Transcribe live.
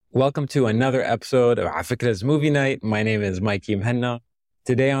Welcome to another episode of Afikra's Movie Night. My name is Mikey Mhenna.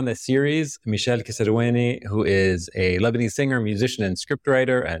 Today on this series, Michelle Keserwany, who is a Lebanese singer, musician, and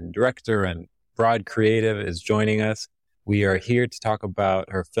scriptwriter and director and broad creative, is joining us. We are here to talk about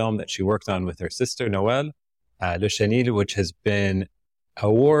her film that she worked on with her sister, Noelle, Chenilles, which has been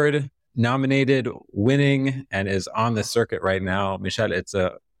award nominated, winning, and is on the circuit right now. Michelle, it's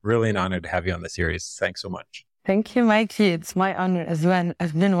really an honor to have you on the series. Thanks so much. Thank you, Mikey. It's my honor as well.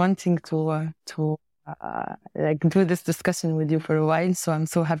 I've been wanting to do this discussion with you for a while, so I'm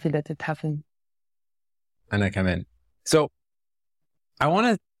so happy that it happened. And I come in. So I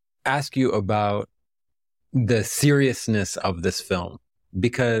want to ask you about the seriousness of this film,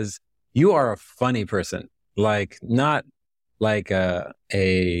 because you are a funny person, like not like oh,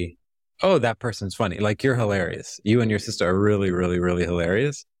 that person's funny. Like, you're hilarious. You and your sister are really, really, really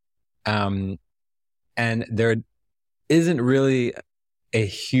hilarious. And there isn't really a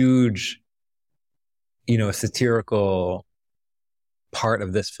huge, satirical part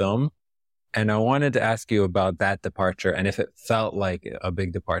of this film. And I wanted to ask you about that departure and if it felt like a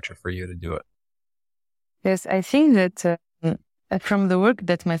big departure for you to do it. Yes, I think that from the work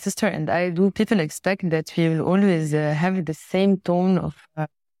that my sister and I do, people expect that we will always have the same tone of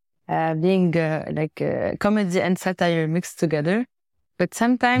being comedy and satire mixed together. But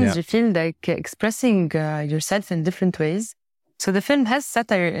sometimes you feel like expressing yourself in different ways. So the film has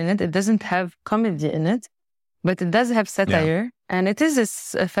satire in it. It doesn't have comedy in it, but it does have satire. And it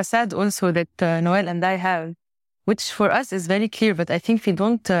is a facade also that Noelle and I have, which for us is very clear, but I think we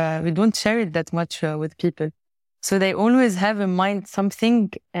don't share it that much with people. So they always have in mind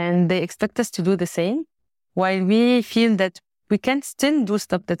something and they expect us to do the same, while we feel that we can still do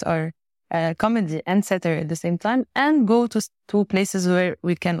stuff that are comedy and satire at the same time, and go to places where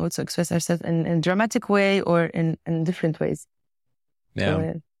we can also express ourselves in a dramatic way or in different ways. Yeah.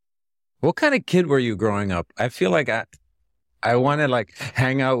 So, what kind of kid were you growing up? I feel like I want to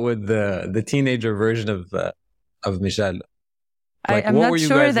hang out with the teenager version of Michelle. I'm not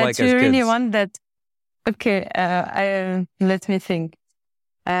sure that you really want that. Okay, let me think.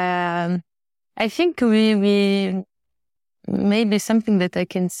 I think we maybe something that I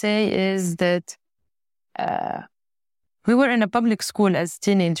can say is that we were in a public school as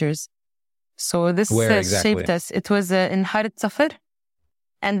teenagers. So this shaped us. It was in Harit Safar,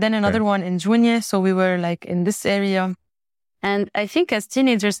 and then another one in Junior. So we were in this area. And I think as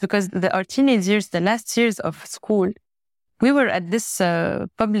teenagers, because our teenage years, the last years of school, we were at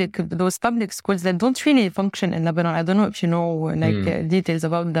those public schools that don't really function in Lebanon. I don't know if you know details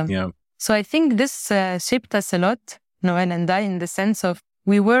about them. Yeah. So I think this shaped us a lot, Noelle and I, in the sense of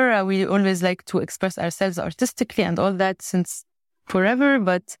we always like to express ourselves artistically and all that since forever,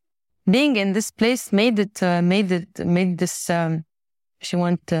 but being in this place made this if you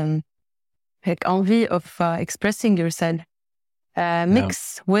want envy of expressing yourself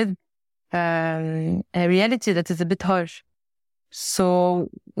mix with a reality that is a bit harsh. So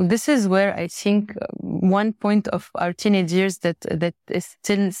this is where I think one point of our teenage years that is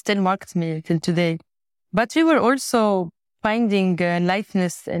still marked me till today. But we were also finding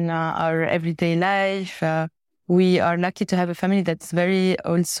lightness in our everyday life. We are lucky to have a family that's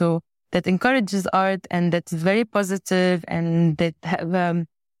that encourages art and that's very positive and that have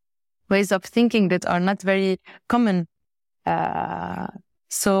ways of thinking that are not very common.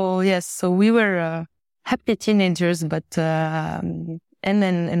 So we were happy teenagers, but in an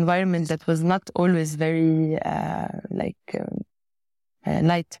environment that was not always very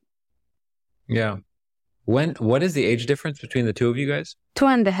light. Yeah. What is the age difference between the two of you guys?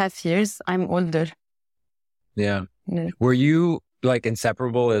 2.5 years. I'm older. Yeah. Were you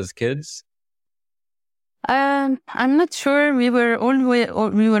inseparable as kids? I'm not sure. We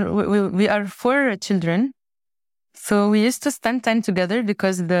are 4 children. So we used to spend time together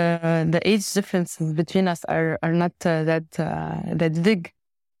because the age differences between us are not that big.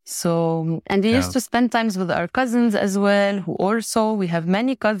 So, and we used to spend times with our cousins as well, who also, we have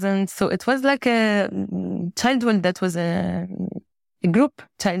many cousins. So it was like a childhood that was a group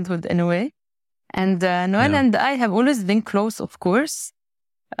childhood in a way. And Noelle and I have always been close, of course.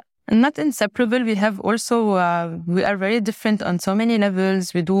 Not inseparable. We have also, we are very different on so many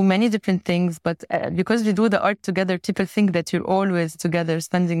levels. We do many different things, but because we do the art together, people think that you're always together,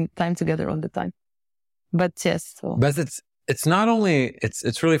 spending time together all the time. But yes. So. But it's not only,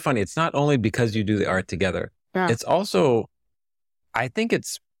 it's really funny. It's not only because you do the art together. Yeah. It's also, I think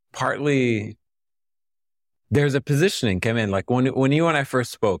it's partly, there's a positioning came in. Like when you and I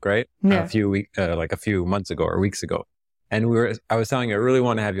first spoke, right? Yeah. A few months ago or weeks ago. And I was telling you, I really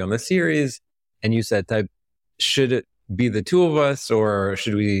want to have you on the series. And you said, should it be the two of us, or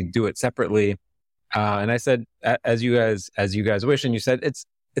should we do it separately? And I said, as you guys wish. And you said, it's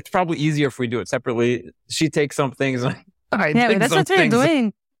probably easier if we do it separately. She takes some things. Yeah, that's what we're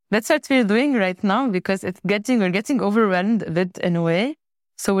doing. That's what we're doing right now, because we're getting overwhelmed a bit in a way.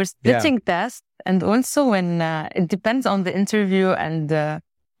 So we're splitting tasks, and also when it depends on the interview and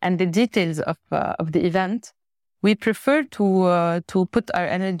the details of the event, we prefer to put our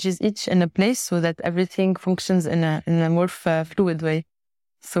energies each in a place so that everything functions in a more fluid way.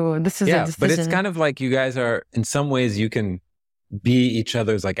 So this is a decision. But it's kind of like you guys are, in some ways, you can be each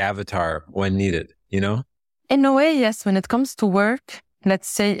other's like avatar when needed, you know? In a way, yes. When it comes to work, let's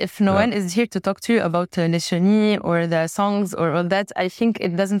say if no one is here to talk to you about Les Chenilles or the songs or all that, I think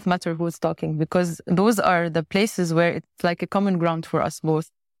it doesn't matter who's talking, because those are the places where it's like a common ground for us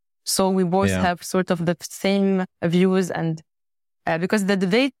both. So we both have sort of the same views, and because the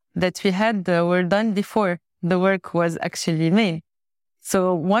debate that we had were done before the work was actually made.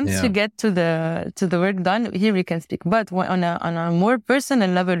 So once we get to the work done, here we can speak. But on a more personal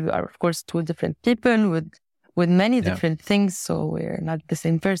level, we are of course two different people with many different things, so we're not the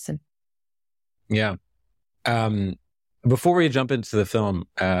same person. Yeah. Before we jump into the film,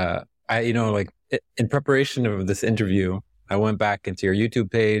 in preparation of this interview, I went back into your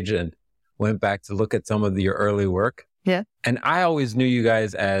YouTube page and went back to look at some of your early work. Yeah. And I always knew you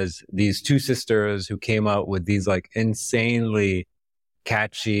guys as these two sisters who came out with these like insanely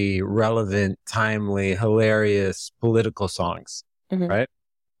catchy, relevant, timely, hilarious political songs, right?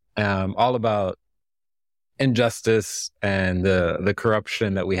 All about injustice and the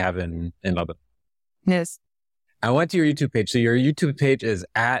corruption that we have in Lebanon. Yes. I went to your YouTube page. So your YouTube page is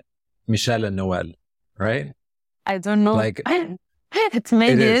at Michelle and Noel, right? I don't know. Like, it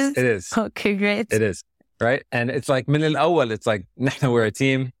maybe is. It is. Okay, great. It is, right? And it's like min al-awwal, it's like we're a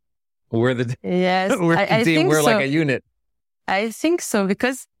team. We're the we're a team. We're like a unit. I think so,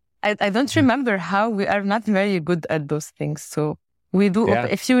 because I don't remember how we are not very good at those things. So we do.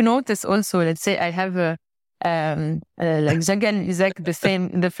 If you notice, also, let's say I have like Jagan is like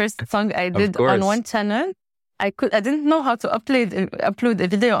the first song I did on one channel. I didn't know how to upload a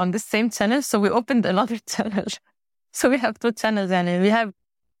video on the same channel, so we opened another channel. So we have two channels, and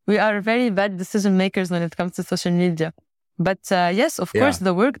we are very bad decision makers when it comes to social media. But yes, of course,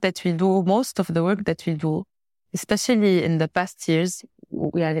 the work that we do, most of the work that we do, especially in the past years,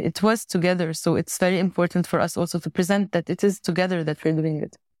 it was together. So it's very important for us also to present that it is together that we're doing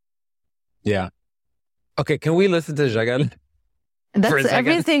it. Yeah. Okay, can we listen to Jagal? That's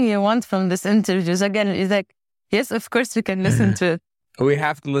everything you want from this interview. Jagal is like, yes, of course we can listen to it. We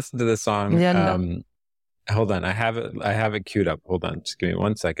have to listen to the song. Yeah, hold on, I have it queued up. Hold on, just give me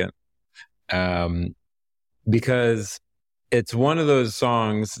 1 second. Because it's one of those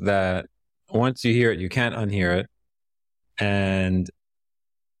songs that once you hear it, you can't unhear it. And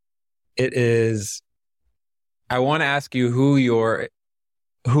it is, I want to ask you who your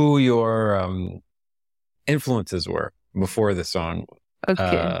influences were before the song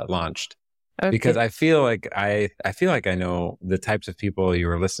launched. Okay. Because I feel like I know the types of people you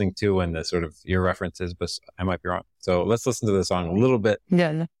were listening to and the sort of your references, but I might be wrong. So let's listen to the song a little bit.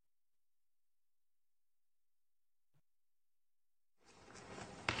 Yeah.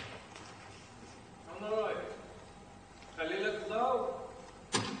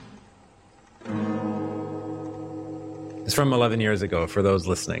 It's from 11 years ago for those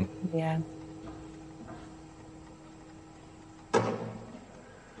listening. Yeah.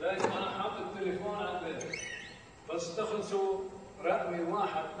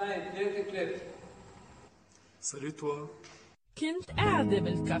 كنت قاعدة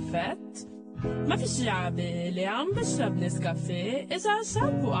بالكافيت ما في شي عبالي عم بشرب نسكافيه اجا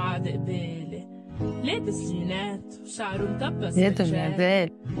شاب وقعد قبالي لابس جينات وشعره مطبس بالجال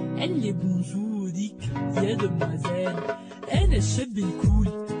قال لي بوجودك يا دمازيل انا الشاب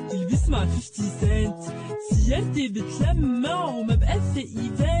الكول تلبس مع 50 سنت سيارتي بتلمع وما بقى في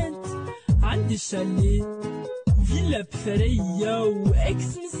ايفنت عندي الشاليه وفيلا بثريا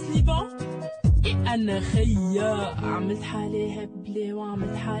واكس مسليبان أنا خيا عملت حالي هبلة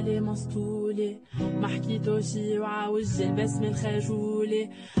وعملت حالي مسطولة ما حكيتو شي وعاوج البسمة الخجولة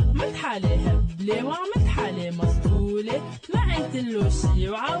عملت حالي هبلة وعملت حالي مسطولة ما قلتلو شي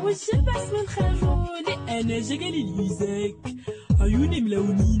وعاوج البسمة الخجولة أنا جغلي اليزاك عيوني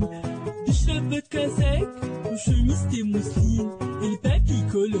ملونين بشرب كاساك وشميستي موسلين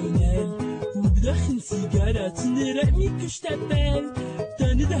البابي كولونيل وبدخن سيجارة تنرقمي كش تبال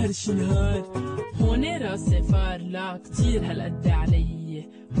تاني دهرش نهار هون راسي فار لا كتير هالقد علي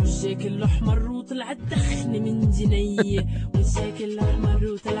وشك الأحمر وطلعت دخني من جني وشك الأحمر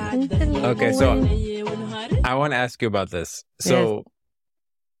وطلعت دخني. Okay, so I want to ask you about this. So Yes.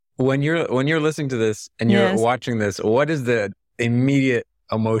 when you're listening to this and you're Yes. watching this, what is the immediate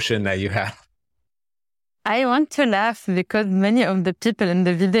emotion that you have? I want to laugh because many of the people in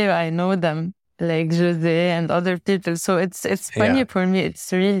the video, I know them, like Jose and other people. So it's funny for me.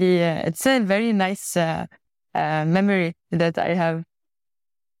 It's really, it's a very nice memory that I have.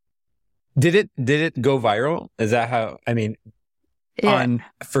 Did it go viral? Is that how, I mean,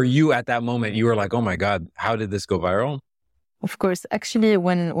 for you at that moment, you were like, oh my God, how did this go viral? Of course. Actually,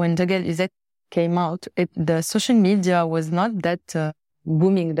 when Jagal Izet came out, the social media was not that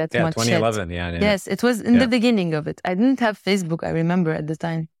booming that much 2011, yet. Yes, it was in the beginning of it. I didn't have Facebook, I remember at the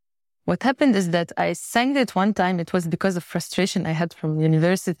time. What happened is that I sang it one time. It was because of frustration I had from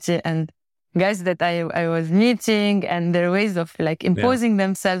university and guys that I was meeting and their ways of like imposing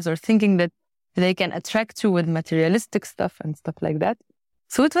themselves or thinking that they can attract you with materialistic stuff and stuff like that.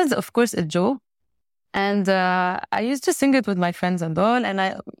 So it was, of course, a joke. And I used to sing it with my friends and all. And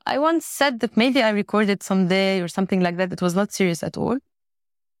I once said that maybe I recorded someday or something like that. It was not serious at all.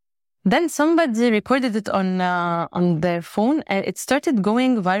 Then somebody recorded it on their phone and it started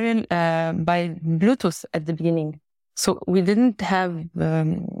going viral by Bluetooth at the beginning. So we didn't have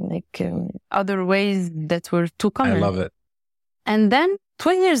other ways that were too common. I love it. And then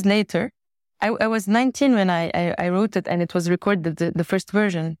 20 years later, I was 19 when I wrote it and it was recorded, the first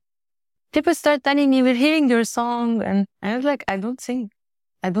version. People start telling me, we're hearing your song. And I was like, I don't sing.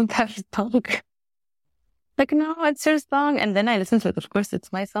 I don't have a song. Like, no, it's your song. And then I listened to it. Of course,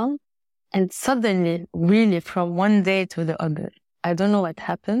 it's my song. And suddenly, really from one day to the other, I don't know what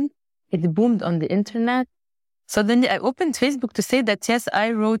happened. It boomed on the internet. Suddenly, I opened Facebook to say that, yes,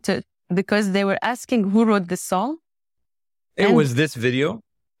 I wrote it because they were asking who wrote the song. It was this video?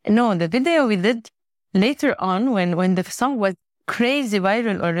 No, the video we did later on when the song was crazy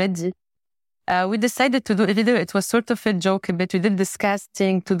viral already. We decided to do a video. It was sort of a joke a bit. We did this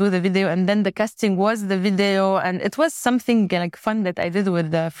casting to do the video and then the casting was the video and it was something like fun that I did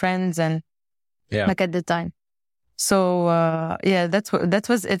with friends and like at the time. So that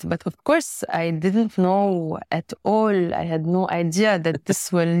was it. But of course, I didn't know at all. I had no idea that this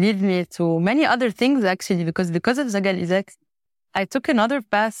will lead me to many other things actually because of Jagal Izek, I took another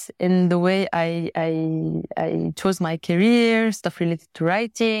path in the way I chose my career, stuff related to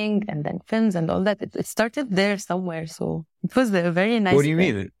writing and then films and all that. It started there somewhere. So it was a very nice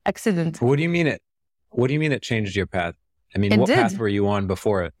accident. What do you mean it changed your path? I mean, what path were you on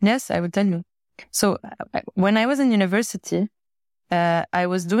before it? Yes, I will tell you. So when I was in university, I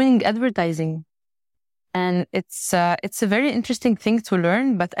was doing advertising. And it's a very interesting thing to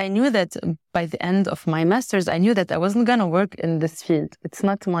learn, but I knew that by the end of my master's, I knew that I wasn't going to work in this field. It's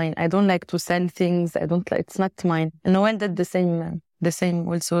not mine. I don't like to sell things. It's not mine. And no one did the same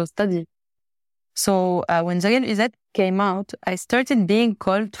also study. So when Jagal Izet came out, I started being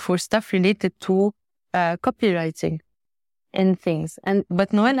called for stuff related to copywriting and things.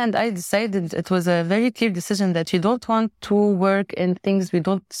 But Noel and I decided it was a very clear decision that we don't want to work in things we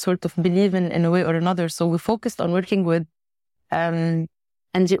don't sort of believe in a way or another. So we focused on working with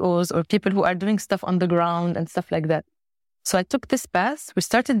NGOs or people who are doing stuff on the ground and stuff like that. So I took this path. We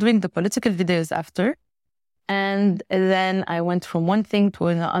started doing the political videos after. And then I went from one thing to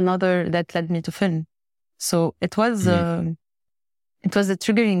another that led me to film. So it was a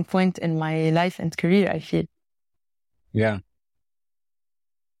triggering point in my life and career, I feel. Yeah.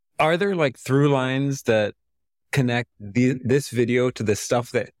 Are there like through lines that connect this video to the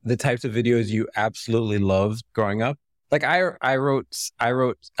stuff the types of videos you absolutely loved growing up? Like I wrote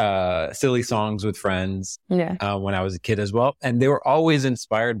silly songs with friends when I was a kid as well. And they were always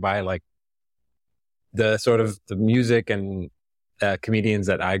inspired by like the sort of the music and comedians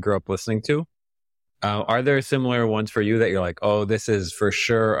that I grew up listening to. Are there similar ones for you that you're like, oh, this is for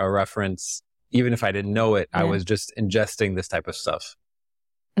sure a reference? Even if I didn't know it, I was just ingesting this type of stuff.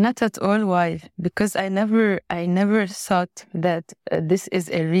 Not at all. Why? Because I never thought that this is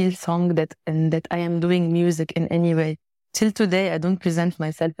a real song that I am doing music in any way. Till today, I don't present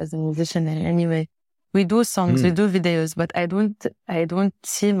myself as a musician in any way. We do songs, we do videos, but I don't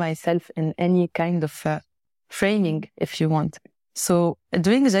see myself in any kind of framing, if you want. So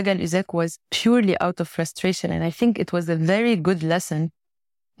doing Jagal Izek was purely out of frustration, and I think it was a very good lesson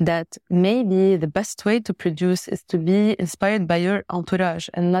that maybe the best way to produce is to be inspired by your entourage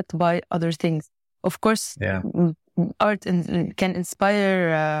and not by other things. Of course, art can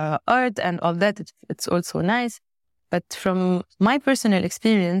inspire art and all that. It's also nice. But from my personal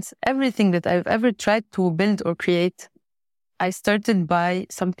experience, everything that I've ever tried to build or create, I started by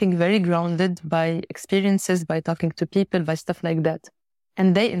something very grounded, by experiences, by talking to people, by stuff like that.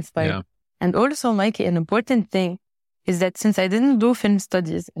 And they inspired. Yeah. And also, Mikey, an important thing is that since I didn't do film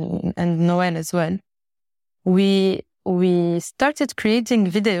studies, and Noel as well, we started creating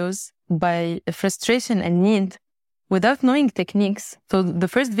videos by frustration and need without knowing techniques. So the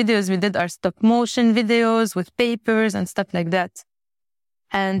first videos we did are stop motion videos with papers and stuff like that.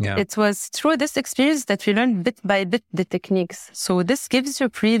 And it was through this experience that we learned bit by bit the techniques. So this gives you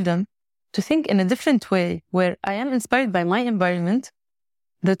freedom to think in a different way, where I am inspired by my environment.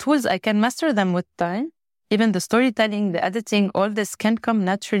 The tools, I can master them with time. Even the storytelling, the editing, all this can come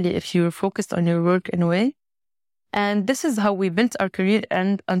naturally if you're focused on your work in a way. And this is how we built our career.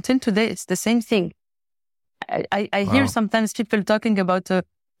 And until today, it's the same thing. I hear sometimes people talking about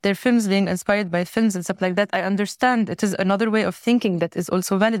their films being inspired by films and stuff like that. I understand it is another way of thinking that is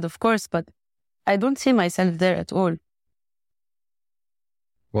also valid, of course, but I don't see myself there at all.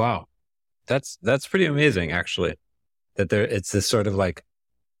 Wow. That's pretty amazing, actually. That it's this sort of like,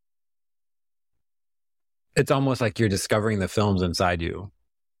 it's almost like you're discovering the films inside you.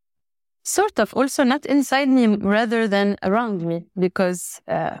 Sort of, also not inside me rather than around me, because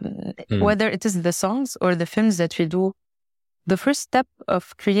whether it is the songs or the films that we do, the first step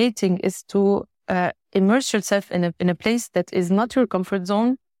of creating is to immerse yourself in a place that is not your comfort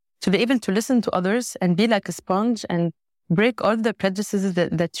zone, to be able to listen to others and be like a sponge and break all the prejudices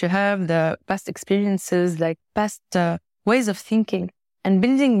that you have, the past experiences, like past ways of thinking, and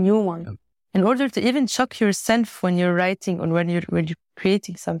building new ones in order to even shock yourself when you're writing or when you're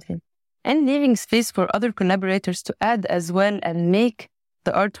creating something. And leaving space for other collaborators to add as well and make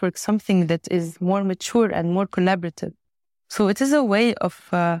the artwork something that is more mature and more collaborative. So it is a way of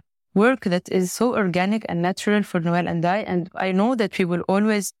work that is so organic and natural for Noel and I know that we will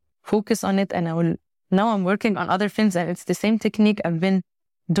always focus on it. And now I'm working on other films, and it's the same technique. I've been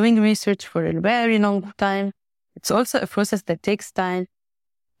doing research for a very long time. It's also a process that takes time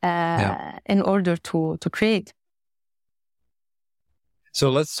in order to create. So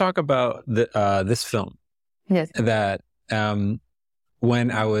let's talk about this film. Yes. That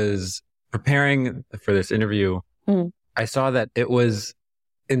when I was preparing for this interview, I saw that it was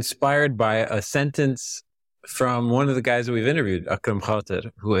inspired by a sentence from one of the guys that we've interviewed, Akram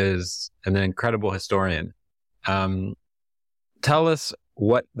Khater, who is an incredible historian. Tell us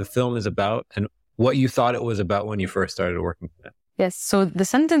what the film is about and what you thought it was about when you first started working on it. Yes, so the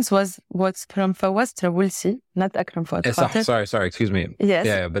sentence was what's from Fawaz Trawulsi, not Akram Khater. Sorry, excuse me. Yes.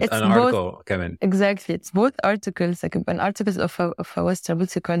 Yeah, but it's an article came in. Exactly, it's both articles, like an article of Fawaz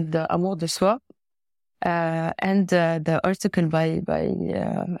Trawulsi called the Amour de Soi, and the article by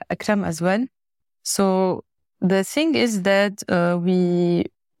Akram as well. So the thing is that we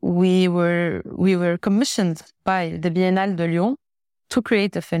were commissioned by the Biennale de Lyon to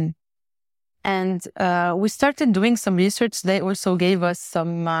create a film. And we started doing some research. They also gave us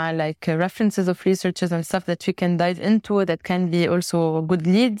some references of researchers and stuff that we can dive into that can be also good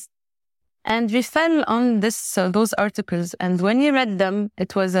leads. And we fell on those articles. And when we read them,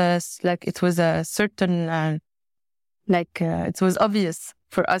 it was obvious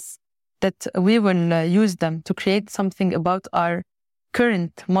for us that we will use them to create something about our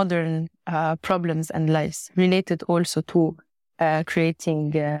current modern problems and lives, related also to creating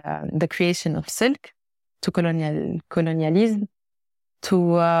the creation of silk, to colonialism,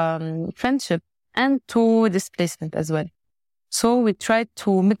 to friendship, and to displacement as well. So we tried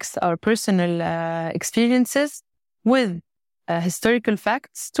to mix our personal experiences with historical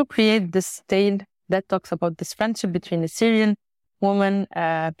facts to create this tale that talks about this friendship between a Syrian woman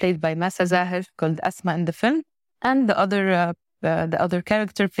played by Massa Zahir called Asma in the film, and the other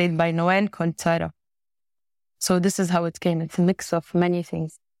character played by Noel called Sarah. So this is how it came. It's a mix of many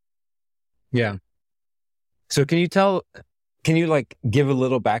things. Yeah. So can you give a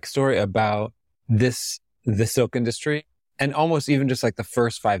little backstory about the silk industry, and almost even just like the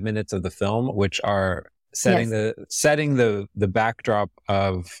first 5 minutes of the film, which are setting the backdrop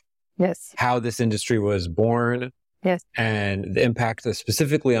of how this industry was born, and the impact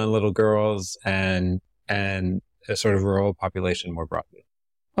specifically on little girls and a sort of rural population more broadly.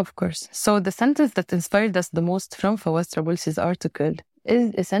 Of course. So the sentence that inspired us the most from Fawaz Trawulsi's article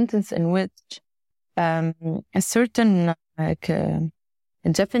is a sentence in which a certain a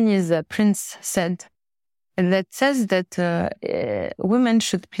Japanese prince said, that says that women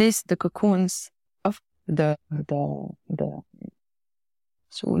should place the cocoons of the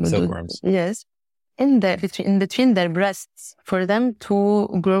silkworms. Yes, in between their breasts for them to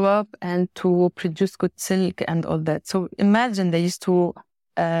grow up and to produce good silk and all that. So imagine they used to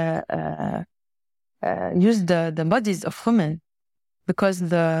use the bodies of women because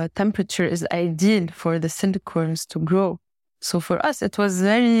the temperature is ideal for the silkworms to grow. So for us, it was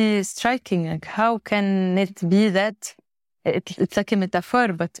very striking. Like, how can it be that it's like a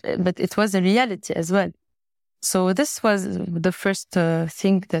metaphor, but it was a reality as well. So this was the first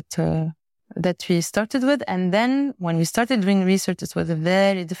thing that we started with. And then when we started doing research, it was a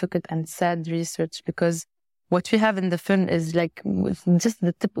very difficult and sad research because what we have in the film is like just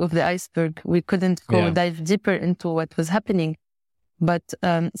the tip of the iceberg. We couldn't dive deeper into what was happening. But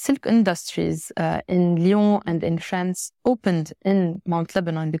silk industries in Lyon and in France opened in Mount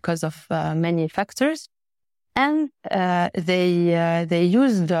Lebanon because of many factors. And they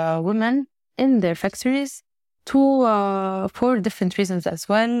used women in their factories for different reasons as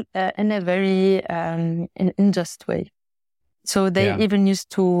well, in a very unjust way. So they even used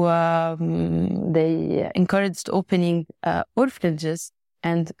to, they encouraged opening orphanages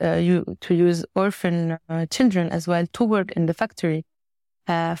and to use orphan children as well to work in the factory.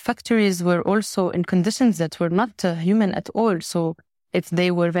 Factories were also in conditions that were not human at all. So if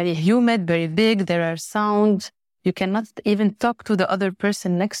they were very humid, very big, there are sounds, you cannot even talk to the other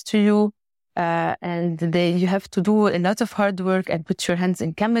person next to you. And you have to do a lot of hard work and put your hands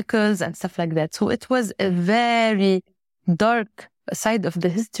in chemicals and stuff like that. So it was a very dark side of the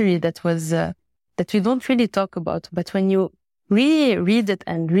history that was that we don't really talk about. But when you read it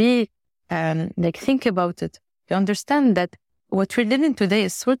and think about it, you understand that what we're living today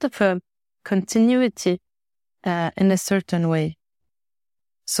is sort of a continuity in a certain way.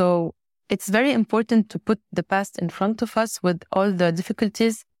 So it's very important to put the past in front of us with all the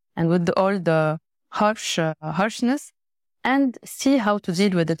difficulties and with all the harshness, and see how to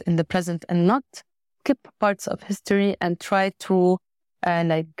deal with it in the present and not skip parts of history and try to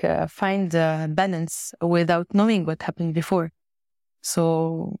find a balance without knowing what happened before.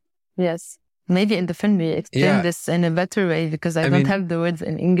 So, yes, maybe in the film we explain this in a better way because I don't have the words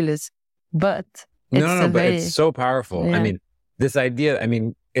in English, but it's so powerful. Yeah. I mean, this idea,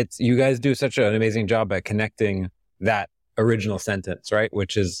 you guys do such an amazing job at connecting that original sentence, right?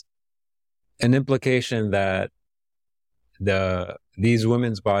 Which is an implication that these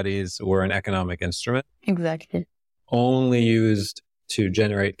women's bodies were an economic instrument. Exactly. Only used to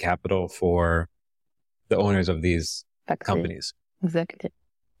generate capital for the owners of these companies. Exactly.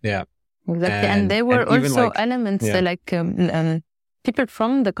 Yeah. Exactly. And there were also elements people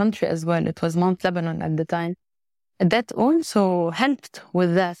from the country as well. It was Mount Lebanon at the time. That also helped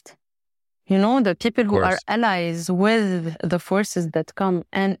with that. You know, the people who are allies with the forces that come.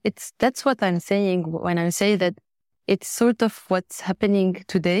 And that's what I'm saying when I say that it's sort of what's happening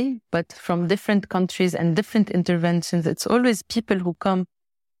today, but from different countries and different interventions. It's always people who come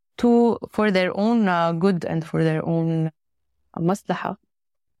for their own good and for their own maslaha.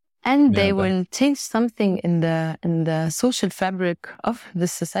 And they will change something in the social fabric of the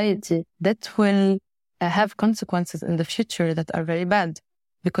society that will have consequences in the future that are very bad.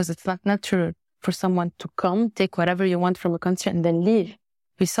 Because it's not natural for someone to come, take whatever you want from a country and then leave.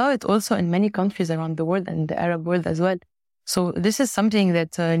 We saw it also in many countries around the world and the Arab world as well. So this is something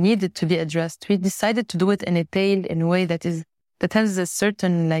that needed to be addressed. We decided to do it in a tale, in a way that has a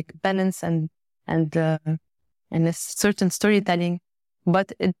certain balance and a certain storytelling.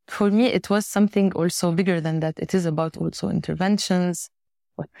 But for me, it was something also bigger than that. It is about also interventions,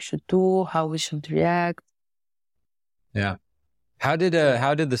 what we should do, how we should react. Yeah. How did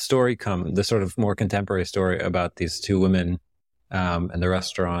the story come, the sort of more contemporary story about these two women and the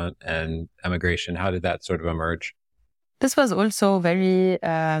restaurant and emigration? How did that sort of emerge? This was also very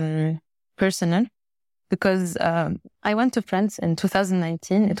personal because I went to France in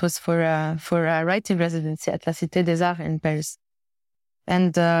 2019. It was for a writing residency at La Cité des Arts in Paris.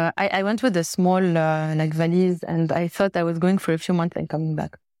 And I went with a small valise, and I thought I was going for a few months and coming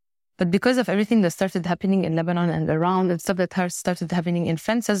back. But because of everything that started happening in Lebanon and around, and stuff that started happening in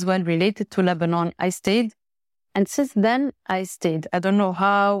France as well, related to Lebanon, I stayed. And since then, I stayed. I don't know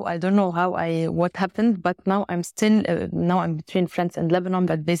what happened, but now I'm between France and Lebanon,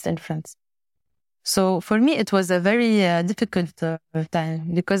 but based in France. So for me, it was a very difficult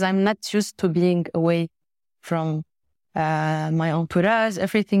time because I'm not used to being away from my entourage.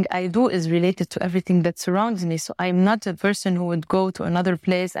 Everything I do is related to everything that surrounds me. So I'm not a person who would go to another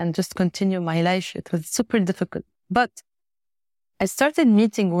place and just continue my life. It was super difficult. But I started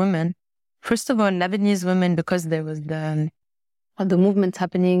meeting women. First of all, Lebanese women, because there was the movement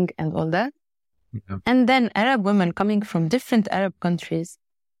happening and all that. Yeah. And then Arab women coming from different Arab countries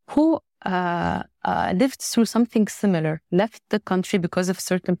who lived through something similar, left the country because of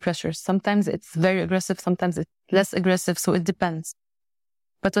certain pressures. Sometimes it's very aggressive, sometimes it's less aggressive, so it depends.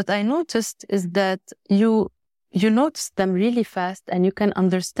 But what I noticed is that you notice them really fast and you can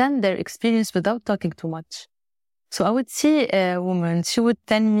understand their experience without talking too much. So I would see a woman, she would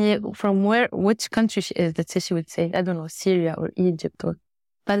tell me from which country she is. Let's say she would say, I don't know, Syria or Egypt or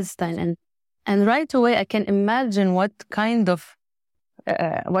Palestine. And right away I can imagine what kind of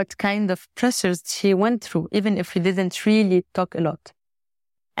pressures she went through, even if we didn't really talk a lot.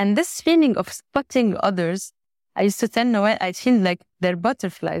 And this feeling of spotting others, I used to tell Noel, I feel like they're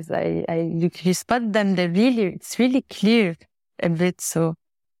butterflies. You spot them, it's really clear a bit. So,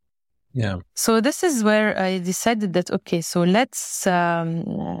 yeah. So this is where I decided that, okay, so let's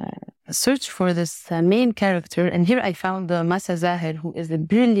search for this main character. And here I found Masa Zahir, who is a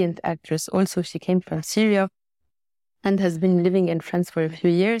brilliant actress. Also, she came from Syria and has been living in France for a few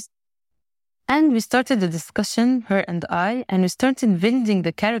years. And we started the discussion, her and I, and we started building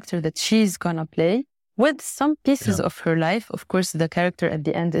the character that she's gonna play with some pieces of her life. Of course, the character at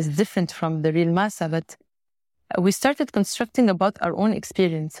the end is different from the real Masa, but we started constructing about our own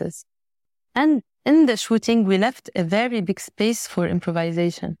experiences. And in the shooting, we left a very big space for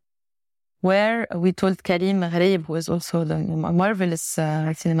improvisation, where we told Karim Ghraib, who is also the marvelous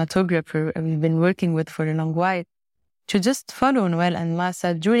cinematographer we've been working with for a long while, to just follow Noel and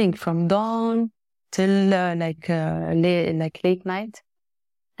Masa from dawn till late night,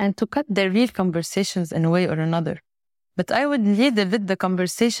 and to cut their real conversations in a way or another. But I would lead a bit the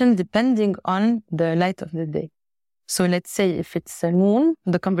conversation depending on the light of the day. So let's say if it's a noon,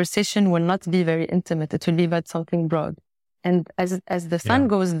 the conversation will not be very intimate. It will be about something broad. And as the sun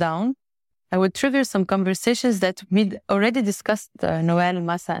goes down, I would trigger some conversations that we'd already discussed, Noel,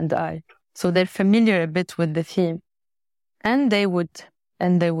 Masa, and I. So they're familiar a bit with the theme. And they would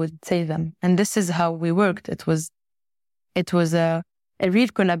say them. And this is how we worked. It was a real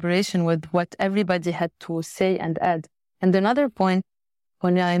collaboration with what everybody had to say and add. And another point,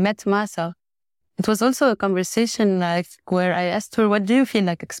 when I met Masa, it was also a conversation where I asked her, what do you feel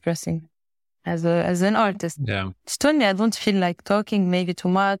like expressing as an artist? Yeah. She told me, I don't feel like talking maybe too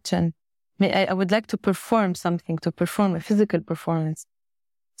much, and I would like to perform something, to perform a physical performance.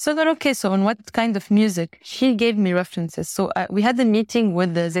 So then, okay, so on what kind of music? She gave me references. So we had a meeting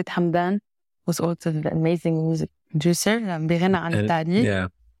with Zaid Hamdan, who's also the amazing music producer, بغنى عن التعليق. Yeah.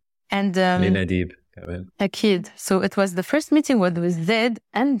 And Nadib. أكيد. So it was the first meeting with Zaid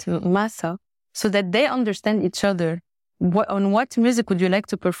and Masa, so that they understand each other. On what music would you like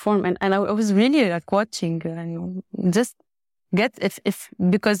to perform? And I was really like watching and just get if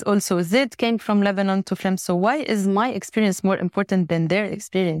because also Zaid came from Lebanon to film. So why is my experience more important than their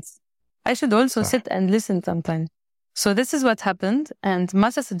experience? I should also sit and listen sometimes. So this is what happened. And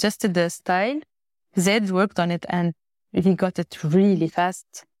Masa suggested the style. Zaid worked on it and he got it really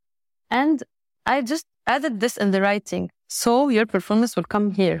fast. And I just added this in the writing. So your performance will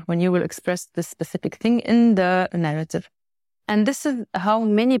come here when you will express this specific thing in the narrative. And this is how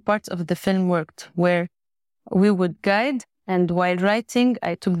many parts of the film worked, where we would guide, and while writing,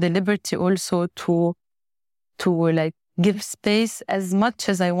 I took the liberty also to like give space as much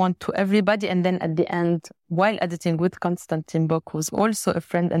as I want to everybody. And then at the end, while editing with Constantine Bock, who's also a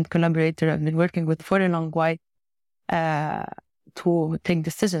friend and collaborator I've been working with for a long while, to take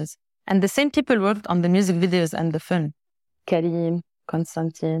decisions. And the same people worked on the music videos and the film. Karim,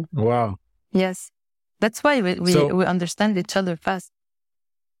 Constantine. Wow. Yes. That's why we understand each other fast.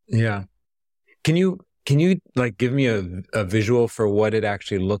 Yeah. Can you like give me a visual for what it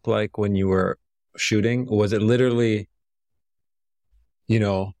actually looked like when you were shooting? Was it literally,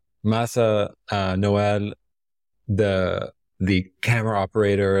 Masa, Noel, the camera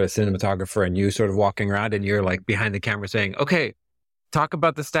operator, a cinematographer, and you sort of walking around and you're like behind the camera saying, okay, talk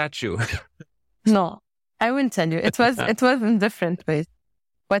about the statue? No, I will tell you. It was in different ways.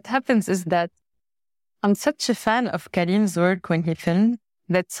 What happens is that I'm such a fan of Karim's work when he filmed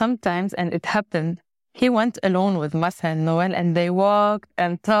that sometimes, and it happened, he went alone with Masa and Noel and they walked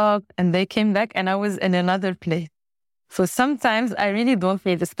and talked and they came back and I was in another place. So sometimes I really don't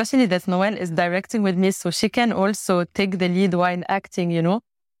need, especially that Noel is directing with me, so she can also take the lead while acting,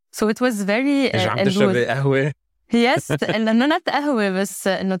 So it was very... Yes, إنه not قهوة بس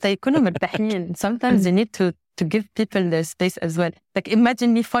إنه تيكونوا مرتاحين. Sometimes you need to give people their space as well. Like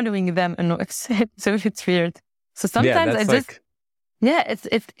imagine me following them, إنه it's weird. So sometimes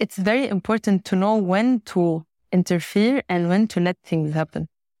it's very important to know when to interfere and when to let things happen.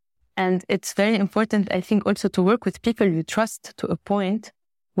 And it's very important, I think, also to work with people you trust to a point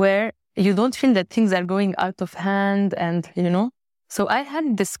where you don't feel that things are going out of hand and, So I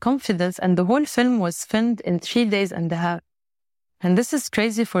had this confidence, and the whole film was filmed in 3 days and a half. And this is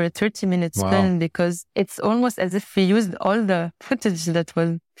crazy for a 30-minute film because it's almost as if we used all the footage that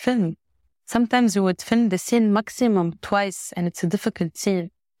was filmed. Sometimes we would film the scene maximum twice, and it's a difficult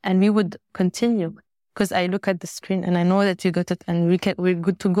scene, and we would continue because I look at the screen and I know that we got it and we're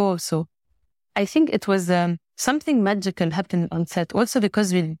good to go. So I think it was something magical happened on set. Also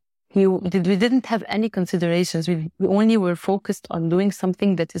because we didn't have any considerations. We only were focused on doing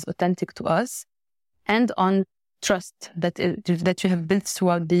something that is authentic to us and on trust that you have built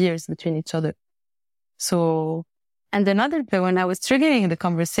throughout the years between each other. So, and another thing, when I was triggering the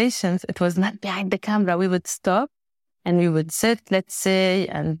conversations, it was not behind the camera. We would stop and we would sit, let's say,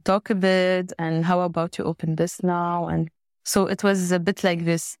 and talk a bit. And how about you open this now? And so it was a bit like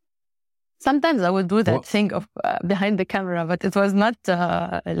this. Sometimes I would do that thing of behind the camera, but it was not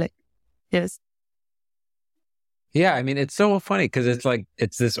like, yes. Yeah, I mean, it's so funny because it's like,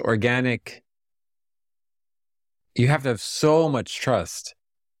 it's this organic, you have to have so much trust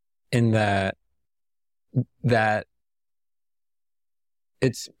in that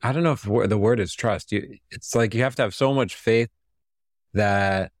it's, I don't know if the word is trust. It's like you have to have so much faith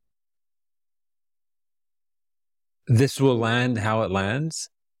that this will land how it lands.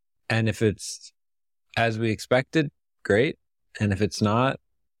 And if it's as we expected, great. And if it's not,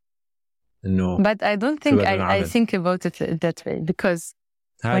 no. But I don't think I think about it that way because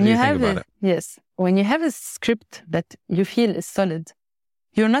when you have it? Yes, when you have a script that you feel is solid,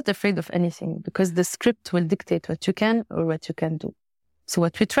 you're not afraid of anything because the script will dictate what you can or what you can do. So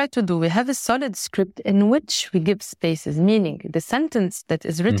what we try to do, we have a solid script in which we give spaces, meaning the sentence that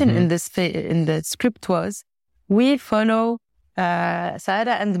is written in the script was, we follow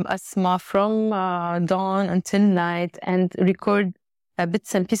Sarah and Asma from dawn until night and record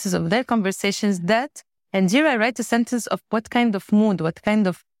bits and pieces of their conversations and here I write a sentence of what kind of mood, what kind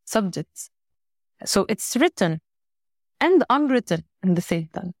of subjects. So it's written and unwritten in the same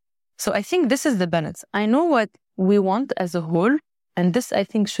time. So I think this is the balance. I know what we want as a whole, and this I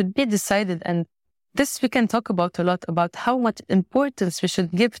think should be decided. And this we can talk about a lot, about how much importance we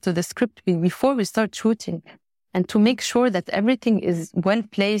should give to the script before we start shooting, and to make sure that everything is well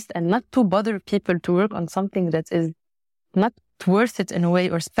placed and not to bother people to work on something that is not worth it in a way,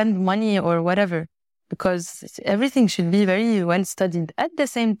 or spend money or whatever, because everything should be very well studied. At the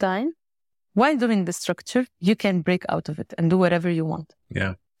same time, while doing the structure, you can break out of it and do whatever you want.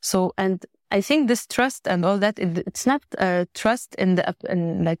 Yeah. So, and I think this trust and all that, it's not trust in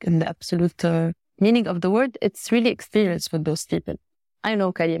the absolute meaning of the word. It's really experience with those people. I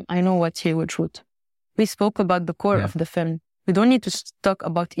know Karim. I know what he would shoot. We spoke about the core of the film. We don't need to talk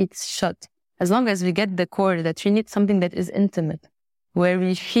about each shot. As long as we get the core, that we need something that is intimate, where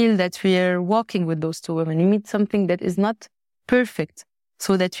we feel that we are walking with those two women. We need something that is not perfect,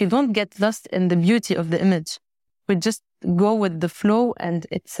 so that we don't get lost in the beauty of the image. We just go with the flow, and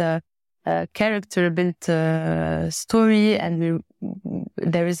it's a character-built story, and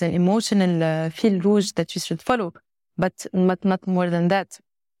there is an emotional fil rouge that you should follow, but not more than that.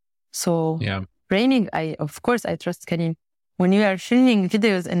 So, framing, of course, I trust Karim. When you are filming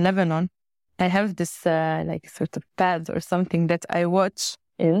videos in Lebanon, I have this sort of pad or something that I watch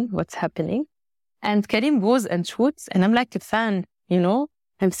in what's happening, and Karim goes and shoots, and I'm like a fan, you know.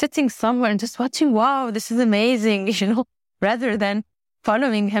 I'm sitting somewhere and just watching, wow, this is amazing, you know, rather than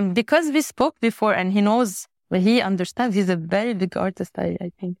following him, because we spoke before and he knows, he understands. He's a very big artist,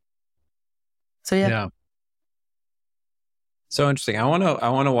 I think. So yeah. So interesting. I want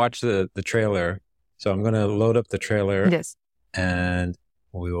to watch the trailer. So I'm going to load up the trailer. Yes. And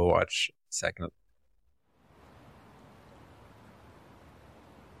we will watch a second.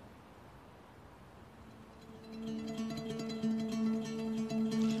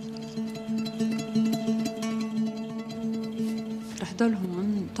 رح ضل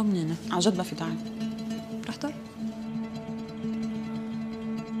هون طمنينة. عن جد ما في داعي. رح ضل.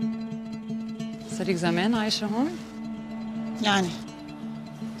 صار لك زمان عايشة هون؟ يعني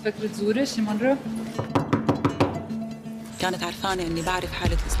تفكري تزوري شي مرة؟ كانت عرفانة إني بعرف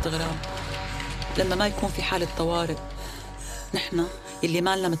حالة الاستغراب لما ما يكون في حالة طوارئ، نحن اللي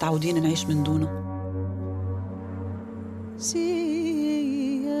مالنا متعودين نعيش من دونه.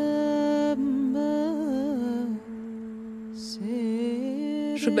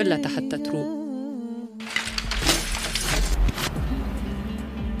 شو بقلها حتى تروق؟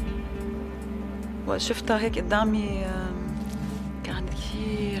 وقت شفتها هيك قدامي كانت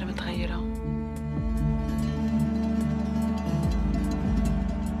كثير متغيرة.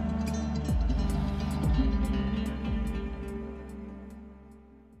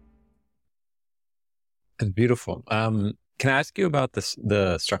 It's beautiful. Can I ask you about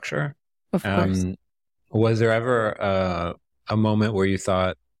the structure? Of course. Was there ever a moment where you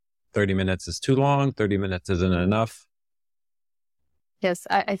thought 30 minutes is too long, 30 minutes isn't enough? Yes,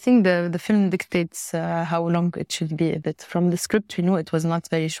 I think the film dictates how long it should be a bit. From the script, we knew it was not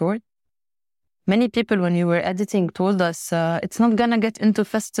very short. Many people, when you were editing, told us it's not gonna get into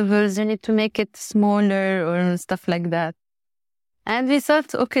festivals, you need to make it smaller or stuff like that. And we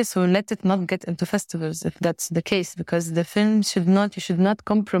thought, okay, so let it not get into festivals if that's the case, because the film you should not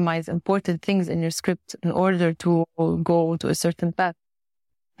compromise important things in your script in order to go to a certain path.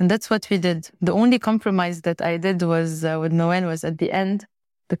 And that's what we did. The only compromise that I did was with Noel was at the end.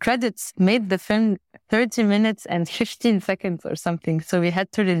 The credits made the film 30 minutes and 15 seconds or something. So we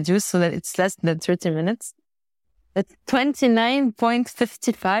had to reduce so that it's less than 30 minutes. It's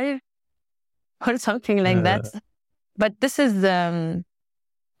 29.55 or something like that. But this is,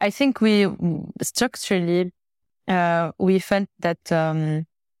 I think we structurally, we felt that,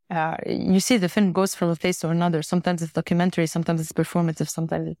 you see the film goes from a place to another. Sometimes it's documentary, sometimes it's performative,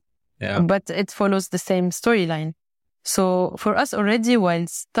 sometimes but it follows the same storyline. So for us already, while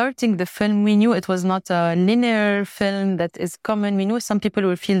starting the film, we knew it was not a linear film that is common. We knew some people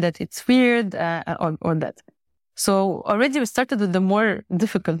will feel that it's weird or that. So already we started with the more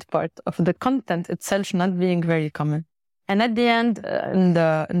difficult part of the content itself not being very common. And at the end, in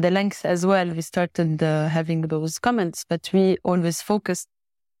the length as well, we started having those comments, but we always focused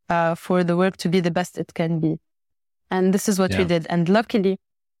for the work to be the best it can be. And this is what we did. And luckily,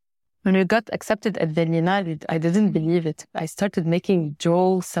 when we got accepted at Berlinale, I didn't believe it. I started making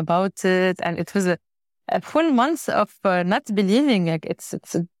jokes about it, and it was a full month of not believing. Like it's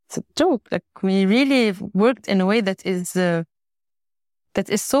a joke. Like we really worked in a way that is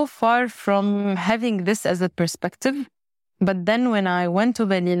so far from having this as a perspective. But then when I went to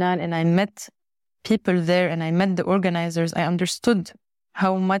Berlinale and I met people there and I met the organizers, I understood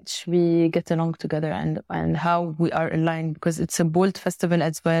how much we get along together and how we are aligned, because it's a bold festival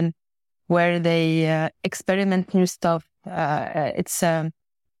as well, where they experiment new stuff. It's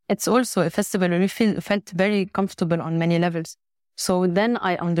also a festival where we felt very comfortable on many levels. So then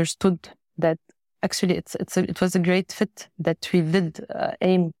I understood that actually it was a great fit that we did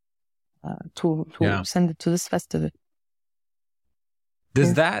aim to send it to this festival.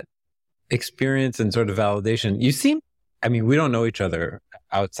 Does that experience and sort of validation, we don't know each other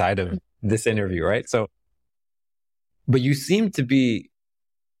outside of this interview, right? So, but you seem to be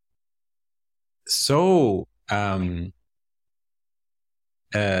so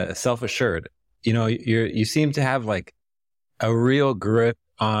self-assured. You seem to have like a real grip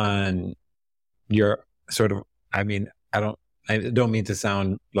on your sort of, I don't mean to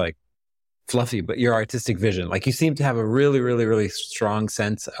sound like fluffy, but your artistic vision. Like you seem to have a really, really, really strong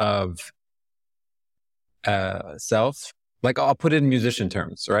sense of self. Like I'll put it in musician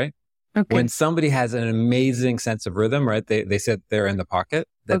terms, right? Okay. When somebody has an amazing sense of rhythm, right? They said they're in the pocket,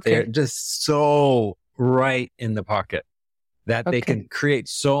 that they're just so right in the pocket that they can create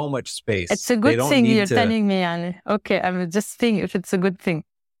so much space. It's a good thing you're telling me, Anne. Okay, I'm just saying if it's a good thing.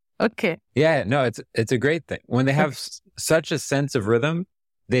 Okay. Yeah, no, it's a great thing. When they have such a sense of rhythm,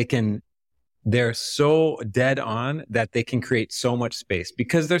 they're so dead on that they can create so much space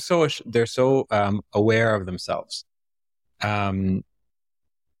because they're so aware of themselves. And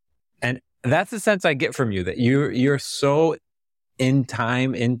that's the sense I get from you, that you're so in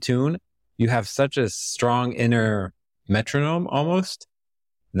time, in tune. You have such a strong inner metronome almost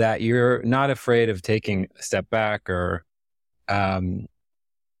that you're not afraid of taking a step back or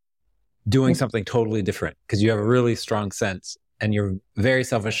doing something totally different because you have a really strong sense and you're very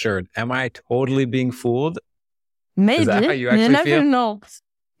self-assured. Am I totally being fooled? Maybe. Is that how you actually never feel? know.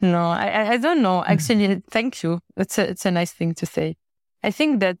 No, I don't know. Actually, thank you. It's a nice thing to say. I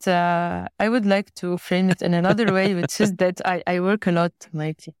think that I would like to frame it in another way, which is that I work a lot,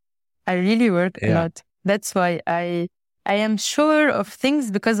 Mikey. I really work a lot. That's why I am sure of things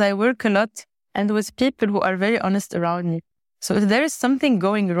because I work a lot and with people who are very honest around me. So if there is something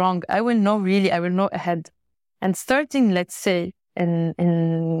going wrong, I will know ahead. And starting, let's say, in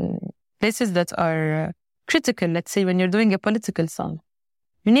places that are critical, let's say when you're doing a political song,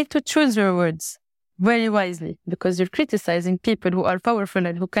 you need to choose your words very wisely because you're criticizing people who are powerful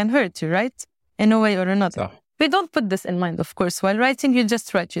and who can hurt you, right? In a way or another. So. We don't put this in mind, of course. While writing, you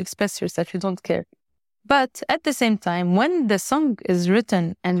just write, you express yourself, you don't care. But at the same time, when the song is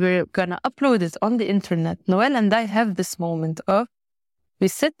written and we're going to upload it on the internet, Noel and I have this moment of we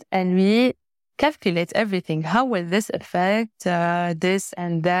sit and we calculate everything. How will this affect this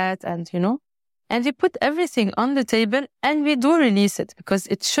and that and, and we put everything on the table and we do release it because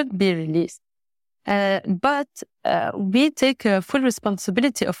it should be released. But we take full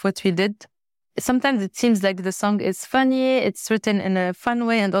responsibility of what we did. Sometimes it seems like the song is funny, it's written in a fun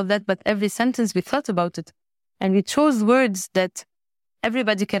way and all that, but every sentence we thought about it. And we chose words that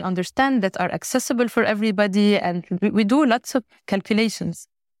everybody can understand, that are accessible for everybody. And we do lots of calculations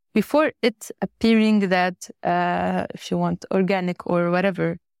before it appearing that, if you want, organic or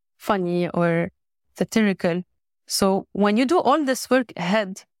whatever, funny or satirical. So when you do all this work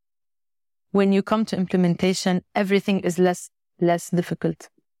ahead, when you come to implementation, everything is less difficult,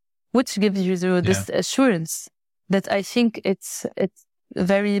 which gives you this assurance that I think it's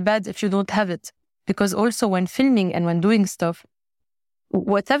very bad if you don't have it. Because also when filming and when doing stuff,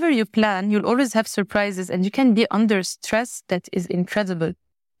 whatever you plan, you'll always have surprises and you can be under stress that is incredible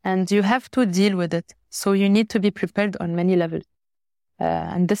and you have to deal with it. So you need to be prepared on many levels.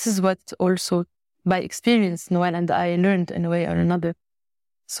 And this is what also by experience, Noel and I learned in a way or another.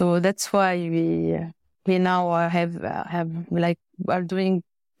 So that's why we now are doing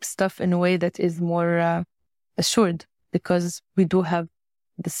stuff in a way that is more assured, because we do have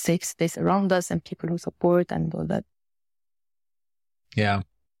the safe space around us and people who support and all that. Yeah.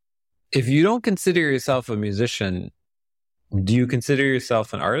 If you don't consider yourself a musician, do you consider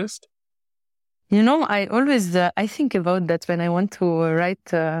yourself an artist? You know, I always I think about that when I want to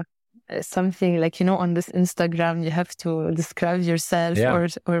write something, like, you know, on this Instagram, you have to describe yourself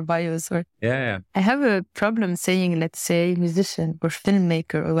or bios. Or I have a problem saying, let's say, musician or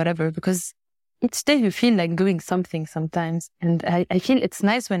filmmaker or whatever, because each day you feel like doing something sometimes. And I feel it's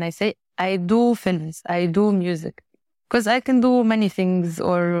nice when I say, I do films, I do music, because I can do many things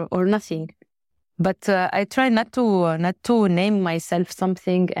or nothing. But I try not to name myself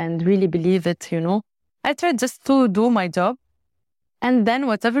something and really believe it, you know. I try just to do my job. And then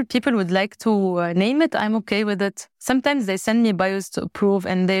whatever people would like to name it, I'm okay with it. Sometimes they send me bios to approve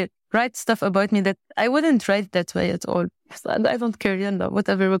and they write stuff about me that I wouldn't write that way at all. I don't care, you know,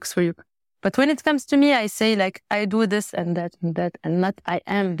 whatever works for you. But when it comes to me, I say like, I do this and that and that, and not I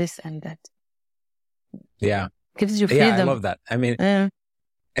am this and that. Yeah. Gives you freedom. Yeah, I love that. I mean,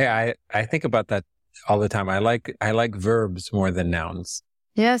 I think about that all the time. I like verbs more than nouns.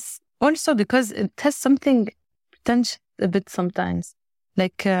 Yes. Also because it has something pretentious a bit sometimes.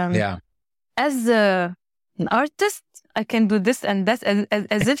 Like, as an artist, I can do this and that,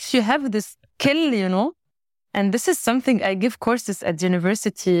 as if you have this skill, you know. And this is something I give courses at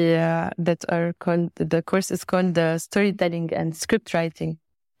university that are called, the course is called storytelling and script writing.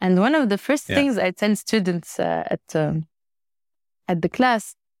 And one of the first things I tell students at the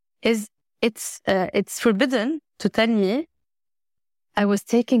class is it's forbidden to tell me I was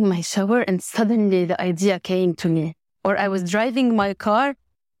taking my shower and suddenly the idea came to me, or I was driving my car.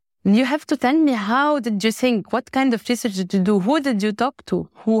 You have to tell me, how did you think? What kind of research did you do? Who did you talk to?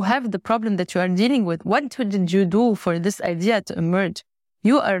 Who have the problem that you are dealing with? What did you do for this idea to emerge?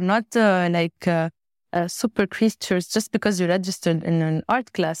 You are not super creatures just because you registered in an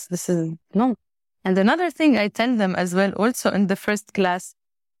art class. This is no. And another thing I tell them as well, also in the first class,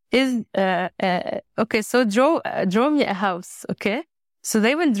 is okay. So draw me a house, okay? So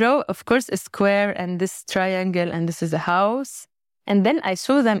they will draw, of course, a square and this triangle, and this is a house. And then I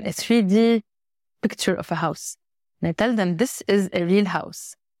show them a 3D picture of a house. And I tell them, this is a real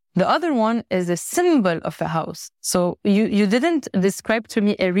house. The other one is a symbol of a house. So you didn't describe to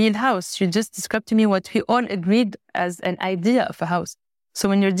me a real house. You just described to me what we all agreed as an idea of a house. So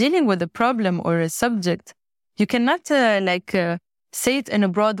when you're dealing with a problem or a subject, you cannot say it in a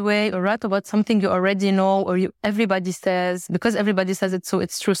broad way or write about something you already know or everybody says, because everybody says it, so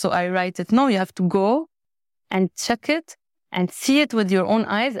it's true, so I write it. No, you have to go and check it and see it with your own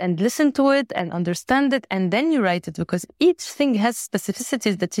eyes and listen to it and understand it, and then you write it, because each thing has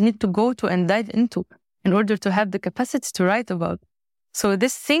specificities that you need to go to and dive into in order to have the capacity to write about. So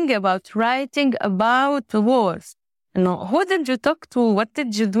this thing about writing about the wars, you know, who did you talk to? What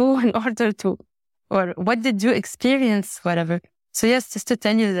did you do in order to, or what did you experience, whatever. So yes, just to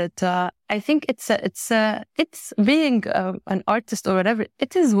tell you that I think it's being an artist or whatever.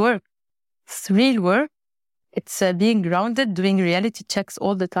 It is work. It's real work. It's being grounded, doing reality checks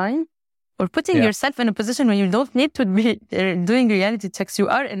all the time, or putting yourself in a position where you don't need to be doing reality checks. You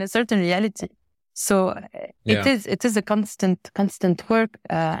are in a certain reality. So it is a constant work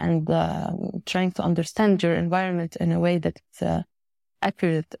and trying to understand your environment in a way that's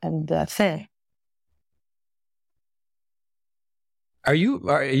accurate and fair. Are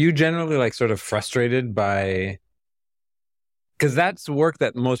you generally like sort of frustrated by, because that's work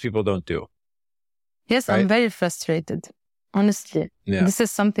that most people don't do? Yes, right? I'm very frustrated, honestly. Yeah. This is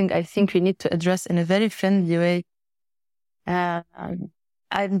something I think we need to address in a very friendly way.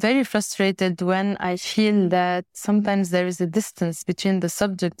 I'm very frustrated when I feel that sometimes there is a distance between the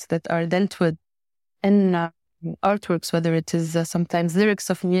subjects that are dealt with in artworks, whether it is sometimes lyrics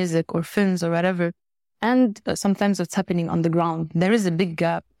of music or films or whatever, and sometimes what's happening on the ground. There is a big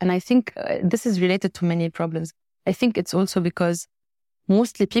gap. And I think this is related to many problems. I think it's also because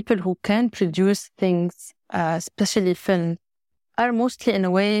mostly people who can produce things, especially film, are mostly in a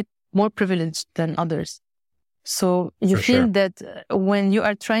way more privileged than others. So you feel that when you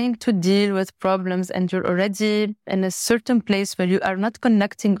are trying to deal with problems and you're already in a certain place where you are not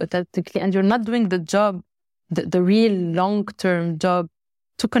connecting authentically and you're not doing the job, the real long-term job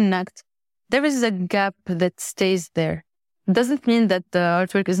to connect, there is a gap that stays there. It doesn't mean that the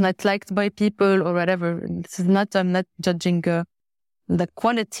artwork is not liked by people or whatever. This is not, I'm not judging the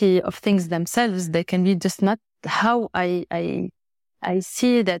quality of things themselves. They can be just not how I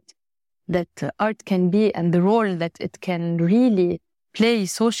see that art can be and the role that it can really play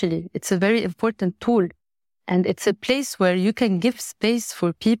socially. It's a very important tool. And it's a place where you can give space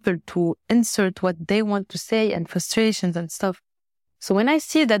for people to insert what they want to say and frustrations and stuff. So when I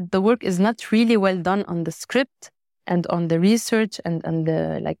see that the work is not really well done on the script and on the research and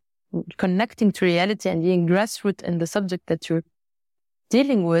the like connecting to reality and being grassroots in the subject that you're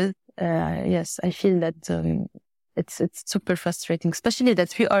dealing with, yes, I feel that it's super frustrating, especially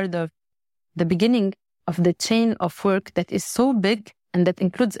that we are the beginning of the chain of work that is so big and that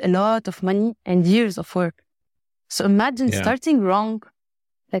includes a lot of money and years of work. So imagine starting wrong.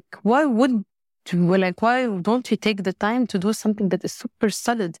 Like, why don't we take the time to do something that is super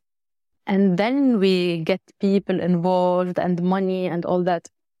solid? And then we get people involved and money and all that.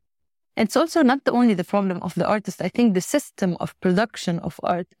 It's also not only the problem of the artist. I think the system of production of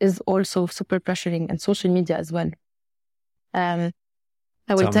art is also super pressuring, and social media as well. I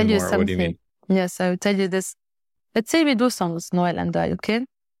will tell you something. What do you mean? Yes, I will tell you this. Let's say we do songs, Noel and I, okay?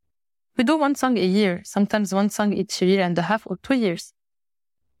 We do one song a year, sometimes one song each year and a half or 2 years.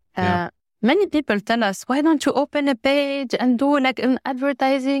 Many people tell us, why don't you open a page and do like an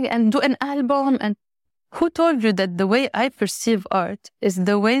advertising and do an album? And who told you that the way I perceive art is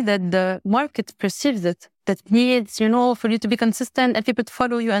the way that the market perceives it? That needs, for you to be consistent and people to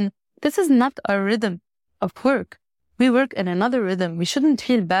follow you. And this is not our rhythm of work. We work in another rhythm. We shouldn't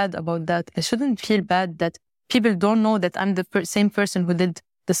feel bad about that. I shouldn't feel bad that people don't know that I'm the same person who did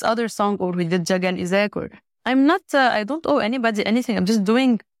this other song or who did Jagan Isaac. Or I'm not, I don't owe anybody anything. I'm just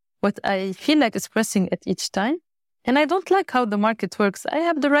doing what I feel like expressing at each time. And I don't like how the market works. I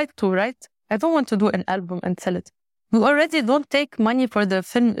have the right to, right? I don't want to do an album and sell it. We already don't take money for the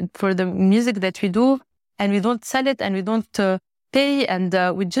film, for the music that we do, and we don't sell it and we don't pay, and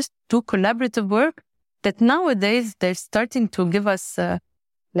we just do collaborative work that nowadays they're starting to give us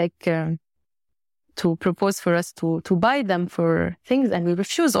to propose for us to buy them for things, and we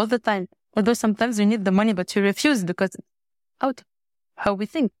refuse all the time. Although sometimes we need the money, but we refuse because it's out of how we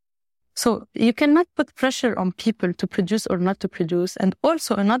think. So you cannot put pressure on people to produce or not to produce. And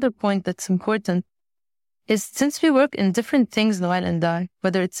also another point that's important is, since we work in different things, Noel and I,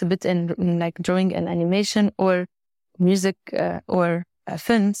 whether it's a bit in like drawing and animation or music or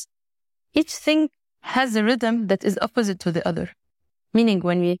films, each thing has a rhythm that is opposite to the other. Meaning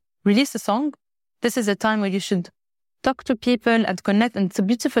when we release a song, this is a time where you should talk to people and connect. And it's a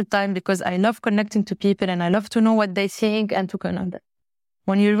beautiful time because I love connecting to people and I love to know what they think and to connect.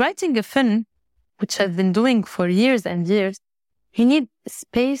 When you're writing a film, which I've been doing for years and years, you need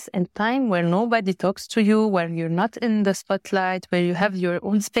space and time where nobody talks to you, where you're not in the spotlight, where you have your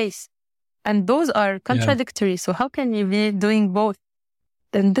own space. And those are contradictory. So how can you be doing both?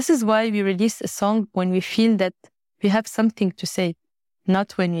 And this is why we release a song when we feel that we have something to say,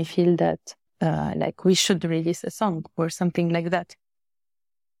 not when we feel that like we should release a song or something like that.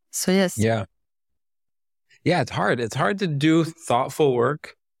 So yes. Yeah, it's hard. It's hard to do thoughtful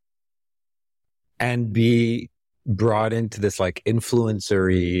work and be brought into this like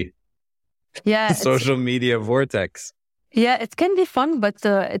influencery social media vortex. Yeah, it can be fun, but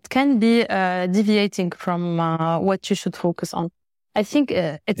it can be deviating from what you should focus on. I think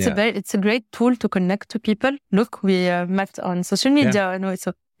it's a great tool to connect to people. Look, we met on social media. I know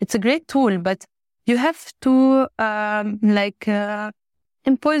it's a great tool, but you have to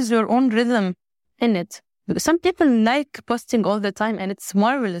impose your own rhythm in it. Some people like posting all the time, and it's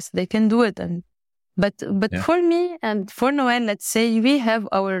marvelous. They can do it, but for me and for Noel, let's say we have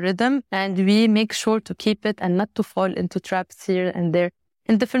our rhythm, and we make sure to keep it and not to fall into traps here and there.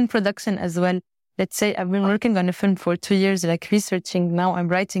 In the film production as well. Let's say I've been working on a film for 2 years, like researching. Now I'm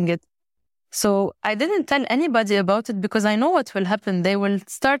writing it. So I didn't tell anybody about it because I know what will happen. They will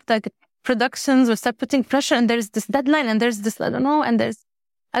start like productions will start putting pressure, and there's this deadline, and there's this, I don't know, and there's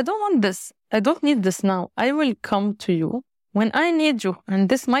I don't want this. I don't need this now. I will come to you when I need you. And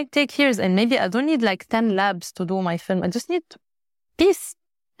this might take years. And maybe I don't need like 10 labs to do my film. I just need peace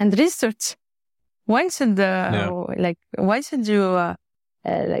and research. Why should why should you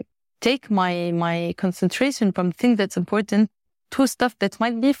take my concentration from things that's important to stuff that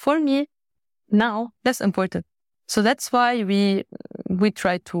might be for me now less important? So that's why we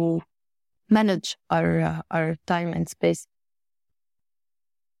try to manage our time and space.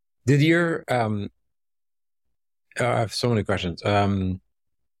 Did your I have so many questions.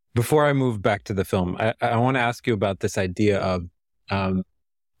 Before I move back to the film, I want to ask you about this idea of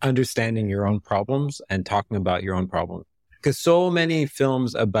understanding your own problems and talking about your own problems. Because so many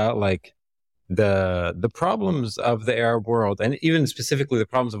films about like the problems of the Arab world, and even specifically the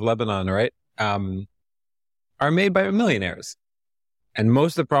problems of Lebanon, right, are made by millionaires. And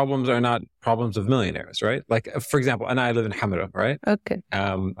most of the problems are not problems of millionaires, right? Like, for example, and I live in Hamra, right? Okay.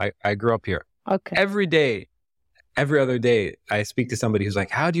 I grew up here. Okay. Every other day, I speak to somebody who's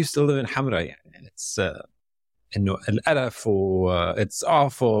like, how do you still live in Hamra? And it's it's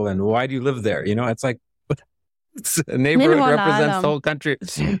awful, and why do you live there? You know, it's like, a neighborhood represents the whole country.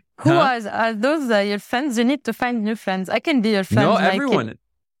 Who are those your friends? You need to find new friends. I can be your friend. No, everyone.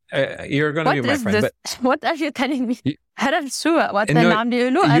 You're going to be my friend. But what are you telling me? عرب شو وقت اللي عم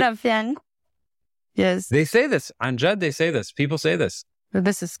بيقولوا عرب يعني. Yes. They say this. عن جد, they say this. People say this.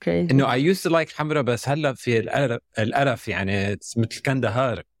 This is crazy. No, I used to like حمرا بس هلا في القرف يعني it's مثل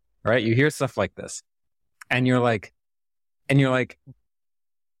كندهار. Right? You hear stuff like this. And you're like, and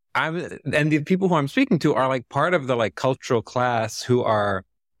the people who I'm speaking to are like part of the like cultural class who are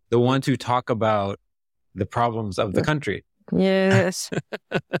the ones who talk about the problems of the country. Yes.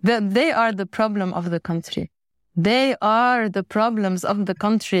 They are the problem of the country. They are the problems of the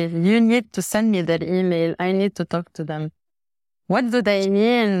country. You need to send me their email. I need to talk to them. What do they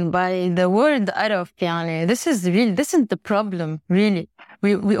mean by the word Arab? This is the problem, really.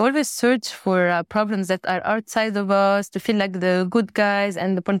 We always search for problems that are outside of us to feel like the good guys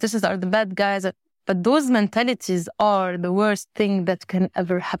and the politicians are the bad guys. But those mentalities are the worst thing that can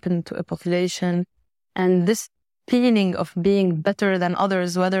ever happen to a population. And this feeling of being better than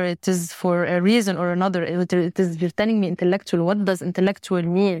others, whether it is for a reason or another, it is, you're telling me intellectual. What does intellectual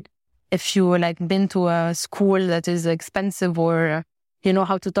mean? If you like been to a school that is expensive or you know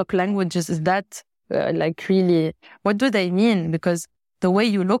how to talk languages, is that like really, what do they mean? Because the way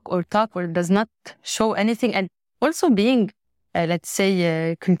you look or talk or does not show anything. And also being, let's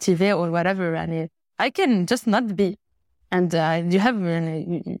say, cultivé or whatever, I can just not be. And you have,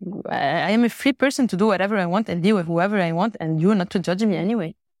 I am a free person to do whatever I want and be with whoever I want, and you not to judge me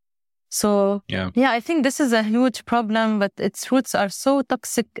anyway. So, yeah, I think this is a huge problem, but its roots are so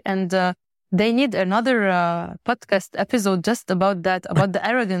toxic, and they need another podcast episode just about that, about the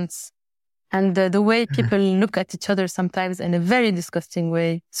arrogance and the way people look at each other sometimes in a very disgusting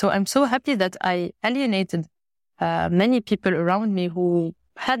way. So I'm so happy that I alienated many people around me who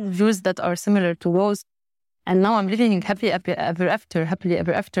had views that are similar to those. And now I'm living happily ever after.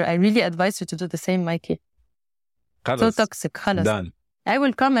 I really advise you to do the same, Mikey. So toxic. Done. I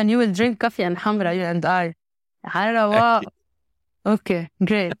will come and you will drink coffee and hamra, you and I. Okay,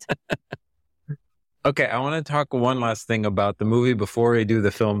 great. Okay, I want to talk one last thing about the movie before we do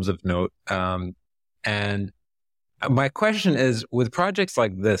the films of note. And my question is, with projects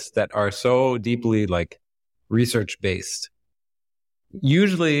like this that are so deeply like research-based,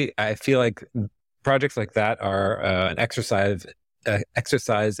 usually I feel like projects like that are an exercise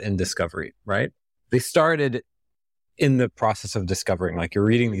in discovery, right? They started in the process of discovering, like you're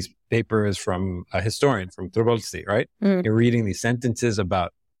reading these papers from a historian, from Tobolsi, right? You're reading these sentences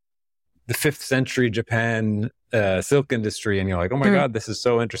about the 5th century Japan silk industry, and you're like, oh my God, this is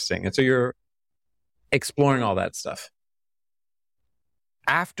so interesting. And so you're exploring all that stuff.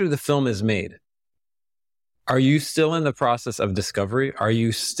 After the film is made, are you still in the process of discovery? Are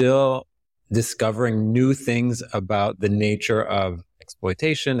you still discovering new things about the nature of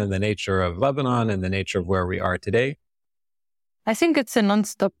exploitation and the nature of Lebanon and the nature of where we are today? I think it's a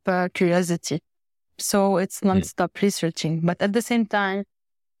non-stop curiosity. So it's non-stop researching. But at the same time,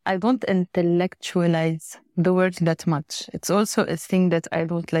 I don't intellectualize the work that much. It's also a thing that I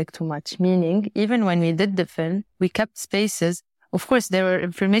don't like too much. Meaning, even when we did the film, we kept spaces. Of course, there were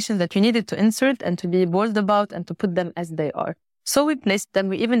information that we needed to insert and to be bold about and to put them as they are. So we placed them.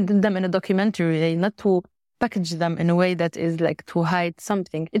 We even did them in a documentary way, not to package them in a way that is like to hide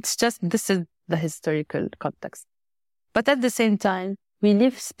something. It's just, this is the historical context. But at the same time, we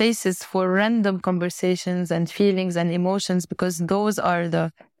leave spaces for random conversations and feelings and emotions, because those are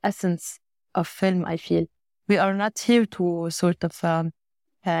the essence of film, I feel. We are not here to sort of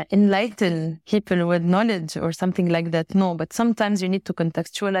enlighten people with knowledge or something like that. No, but sometimes you need to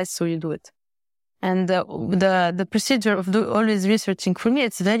contextualize, so you do it. And the procedure of always researching, for me,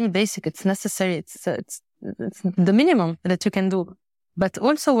 it's very basic. It's necessary. It's the minimum that you can do. But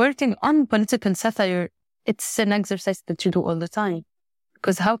also working on political satire, it's an exercise that you do all the time.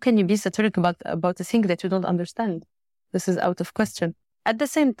 Because how can you be satiric about a thing that you don't understand? This is out of question. At the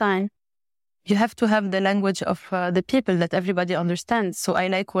same time, you have to have the language of the people that everybody understands. So I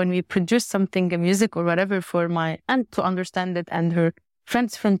like when we produce something, a music or whatever, for my aunt to understand it, and her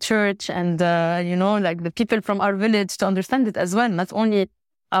friends from church, and like the people from our village to understand it as well. Not only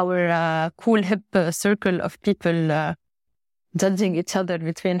our cool hip circle of people judging each other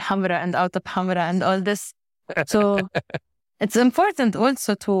between Hamra and out of Hamra and all this. So it's important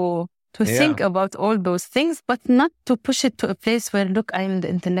also to think about all those things, but not to push it to a place where, look, I'm the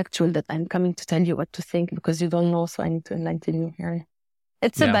intellectual that I'm coming to tell you what to think because you don't know, so I need to enlighten you here.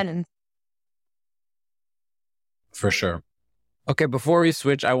 It's a balance. For sure. Okay, before we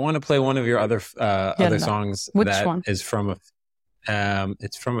switch, I want to play one of your other songs. Which that one? Is from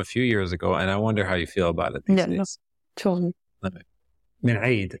it's from a few years ago, and I wonder how you feel about it these days. Sure. من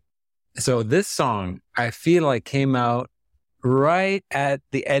عيد. So this song, I feel like came out right at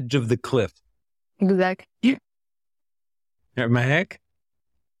the edge of the cliff. Exactly. ما هيك?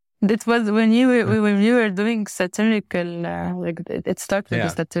 That was when you were doing satirical, it started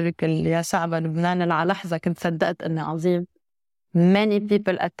with satirical. يا شعب لبنان على لحظة كنت صدقت إني عظيم. Many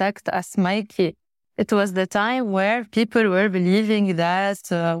people attacked us, Mikey. It was the time where people were believing that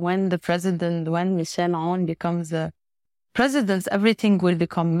when Michel Aoun becomes president, everything will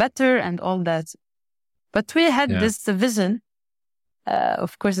become better and all that. But we had this vision.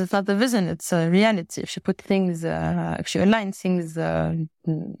 Of course, it's not a vision, it's a reality. If you put things, if you align things,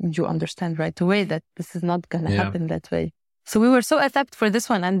 you understand right away that this is not going to happen that way. So we were so attacked for this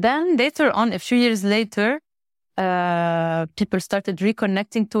one. And then later on, a few years later, people started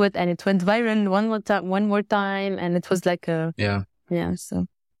reconnecting to it, and it went viral one more time. And it was like a... So...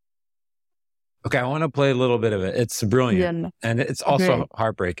 Okay, I want to play a little bit of it. It's brilliant. And it's also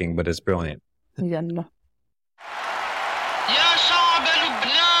heartbreaking, but it's brilliant. يلا. يا شعب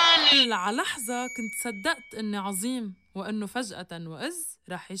لبنان على لحظة كنت صدقت إني عظيم وإنه فجأة وإذ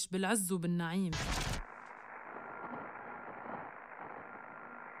رح يعيش بالعز وبالنعيم.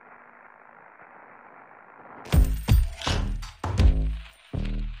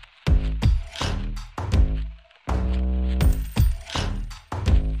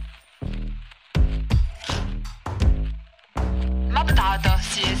 ما بتعاطى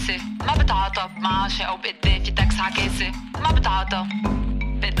سياسة، ما بتعاطى بمعاشي أو بقدي في تاكس عكاسة، ما بتعاطى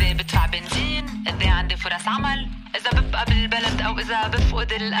بقدي بدفع بنزين، قدي عندي فرص عمل، إذا ببقى بالبلد أو إذا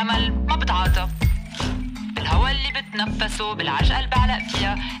بفقد الأمل، ما بتعاطى بالهوا اللي بتنفسه، بالعجقة اللي بعلق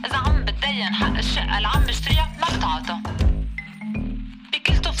فيها، إذا عم بتدين حق الشقة اللي عم بشتريها، ما بتعاطى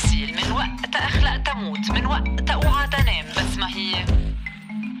بكل تفصيل، من وقت أخلق تموت، من وقت أوعى تنام، بس ما هي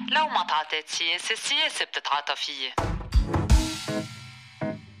لو ما تعاطيت سياسة، السياسة بتتعاطى فيي.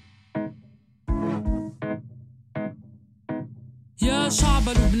 يا شعب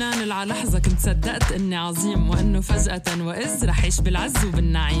لبنان على لحظة كنت صدقت إني عظيم وإنه فجأة وإذ رح يعيش بالعز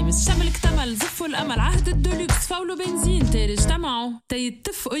وبالنعيم. الشمل اكتمل، زفوا الأمل، عهد الدوليكس، فاولوا بنزين، تاري اجتمعوا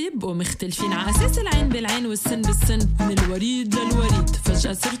تيتفقوا يبقوا مختلفين على أساس العين بالعين والسن بالسن، من الوريد للوريد.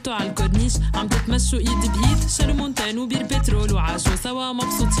 فجأة صرتوا على الكورنيش عم تتمشوا إيد بإيد، شالوا مونتين وبير بترول وعاشوا سوا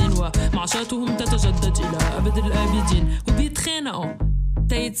مبسوطين، ومعاشاتهم تتجدد إلى أبد الآبدين، وبيتخانقوا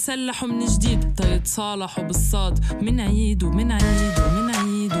تيتسلحوا من جديد، تيتصالحوا بالصاد، من عيد ومن عيد ومن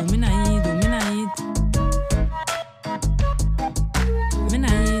عيد ومن عيد ومن عيد من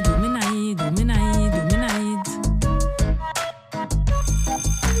عيد ومن عيد ومن عيد ومن عيد.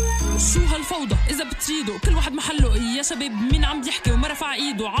 شو هالفوضى إذا بتريدوا كل واحد محله؟ يا شباب مين عم بيحكي وما رفع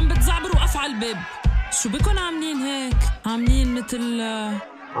إيده، عم بتزعبروا قفع الباب؟ شو بكون عاملين هيك؟ عاملين مثل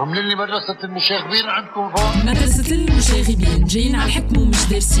عاملين لي مدرسة المشاغبين عندكم هون. مدرسة المشاغبين جايين على الحكم ومش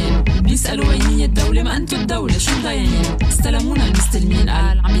دارسين، بيسألوا وين هي الدولة، ما أنتوا الدولة شو مضايعين؟ استلمونا المستلمين،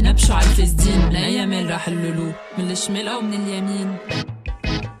 قال عم ينبشوا على الفاسدين، لا يمين راح اللولو من الشمال أو من اليمين،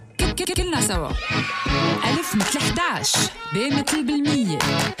 كلنا سوا. ألف مثل 11، ب مثل بالمية،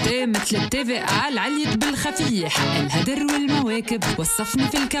 ت مثل التفقة العليت بالخفية، حق الهدر والمواكب وصفني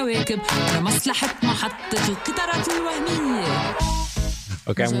في الكواكب لمصلحة محطة القطارات الوهمية.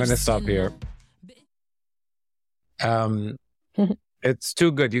 Okay, I'm going to stop here. It's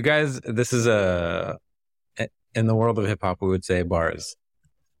too good. You guys, this is in the world of hip hop, we would say bars.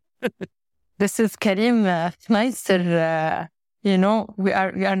 This is Karim Fmeister.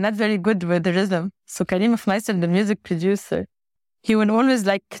 We are not very good with the rhythm. So Karim Fmeister, the music producer, he would always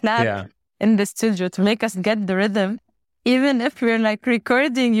like clap in the studio to make us get the rhythm. Even if we're like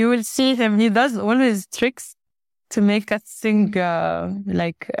recording, you will see him. He does always tricks to make us sing on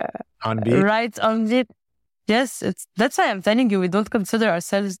beat. Right on beat. Yes, that's why I'm telling you, we don't consider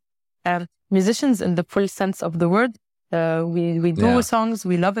ourselves musicians in the full sense of the word. We do songs,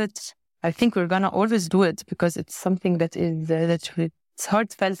 we love it. I think we're gonna always do it because it's something that is it's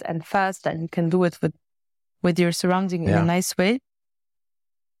heartfelt and fast, and you can do it with your surrounding in a nice way.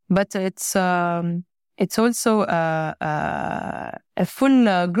 But it's also a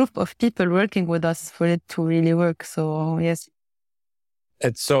full group of people working with us for it to really work. So yes,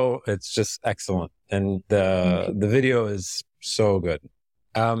 it's just excellent, and the video is so good.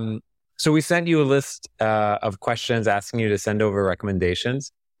 So we sent you a list of questions asking you to send over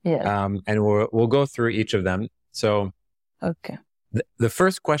recommendations. Yeah. And we'll go through each of them. So okay. The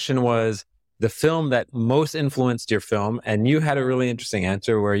first question was the film that most influenced your film, and you had a really interesting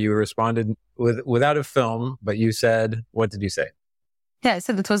answer where you responded without a film, but you said, what did you say? Yeah, I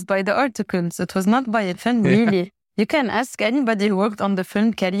said it was by the articles. It was not by a film, really. You can ask anybody who worked on the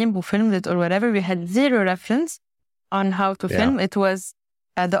film, Karim, who filmed it or whatever. We had zero reference on how to film. It was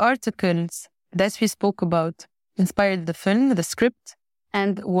the articles that we spoke about inspired the film, the script.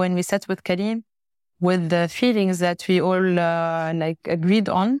 And when we sat with Karim, with the feelings that we all agreed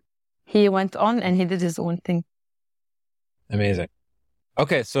on, he went on and he did his own thing. Amazing.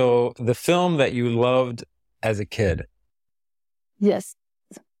 Okay, so the film that you loved as a kid. Yes.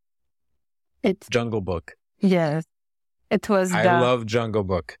 It's Jungle Book. Yes. It was I love Jungle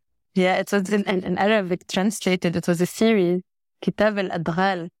Book. Yeah, it was in Arabic translated. It was a series, Kitab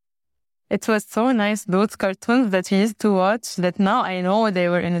al-Adghal. It was so nice, those cartoons that we used to watch, that now I know they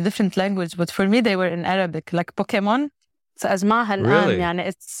were in a different language, but for me they were in Arabic, like Pokemon. So أسمعها الآن,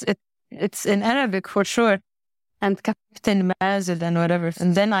 يعني it's in Arabic for sure. And Captain Majid and whatever.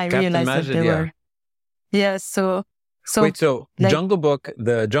 And then I realized that they were. Yeah, so wait, so Jungle Book,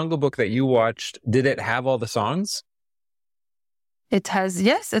 the Jungle Book that you watched, did it have all the songs? It has,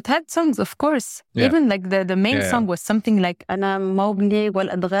 yes, it had songs, of course. Yeah. Even like the main song was something like أنا موبلي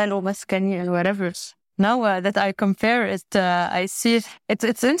والأدغال ومسكني and whatever. Now that I compare it, I see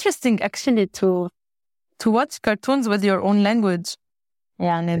it's interesting actually to watch cartoons with your own language.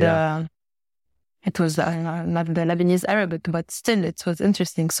 يعني it was not the Lebanese Arabic, but still it was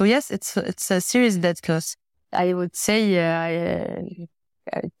interesting. So yes, it's a series that I would say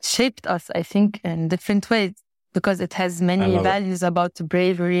shaped us, I think, in different ways. Because it has many values about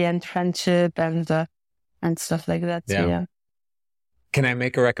bravery and friendship and stuff like that. Yeah. So, yeah. Can I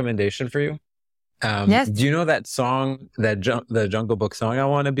make a recommendation for you? Yes. Do you know that song, the Jungle Book song, I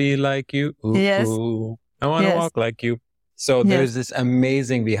Want to Be Like You? Ooh, yes. Ooh, I want to walk like you. So there's this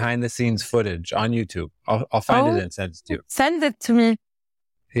amazing behind the scenes footage on YouTube. I'll find it and send it to you. Send it to me.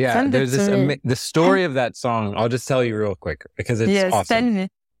 Yeah, there's this the story of that song. I'll just tell you real quick because it's awesome. Tell me.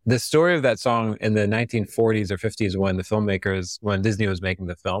 The story of that song in the 1940s or 50s, when Disney was making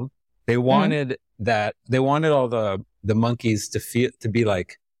the film, they wanted all the monkeys to be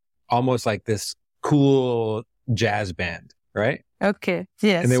like almost like this cool jazz band, right? Okay.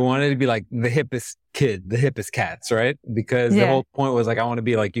 Yes. And they wanted to be like the hippest cats, right? Because the whole point was like, I want to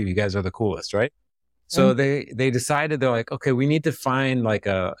be like you. You guys are the coolest, right? So they decided, they're like, okay, we need to find like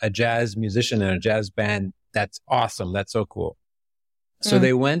a jazz musician and a jazz band that's awesome. That's so cool. So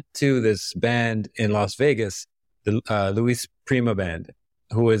they went to this band in Las Vegas, the Luis Prima band,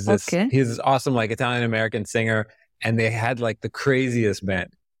 who is this, he's this awesome like Italian-American singer, and they had like the craziest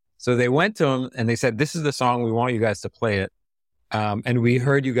band. So they went to him and they said, this is the song, we want you guys to play it. And we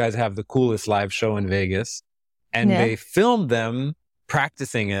heard you guys have the coolest live show in Vegas. And they filmed them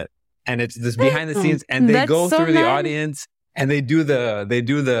practicing it. And it's this behind the scenes, and they go through the audience. And they do the,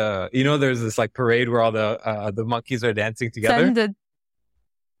 there's this like parade where all the monkeys are dancing together.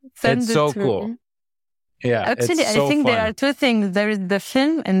 It's so cool. Yeah. Actually, I think there are two things. There is the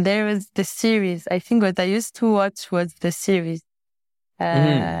film and there is the series. I think what I used to watch was the series.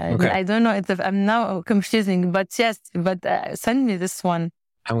 I don't know if I'm now confusing, but yes, send me this one.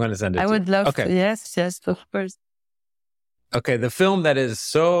 I'm going to send it I would love to. Yes, of course. Okay. The film that is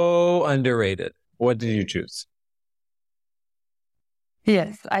so underrated. What did you choose?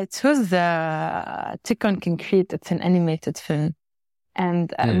 Yes, I chose the Tick on Concrete. It's an animated film.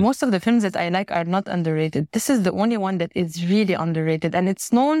 And most of the films that I like are not underrated. This is the only one that is really underrated, and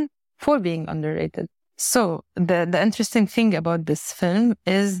it's known for being underrated. So the interesting thing about this film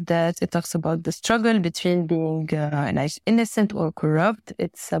is that it talks about the struggle between being innocent or corrupt.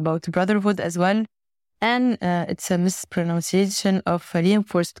 It's about brotherhood as well. And it's a mispronunciation of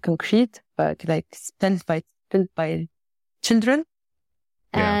reinforced concrete, but like spent by children.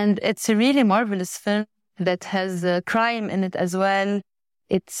 And it's a really marvelous film that has crime in it as well.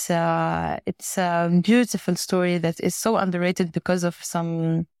 It's a beautiful story that is so underrated because of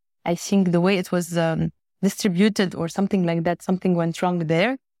some, I think the way it was distributed or something like that, something went wrong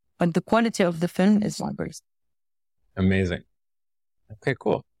there. But the quality of the film is marvelous. Amazing. Okay,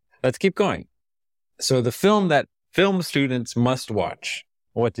 cool. Let's keep going. So the film that film students must watch,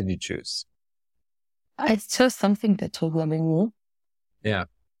 what did you choose? I chose something that was loving me. Yeah.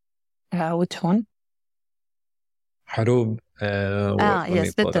 Which one? Harub.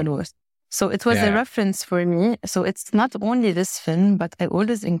 Yes, Little Wars. So it was a reference for me. So it's not only this film, but I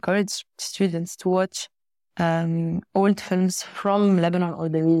always encourage students to watch old films from Lebanon or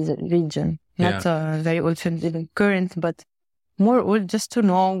the region. Not very old films, even current, but more old, just to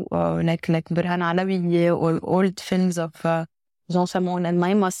know, like Burhan Alawiye or old films of Jean Chamon and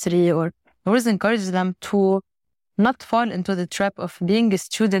May Masri. Or I always encourage them to not fall into the trap of being a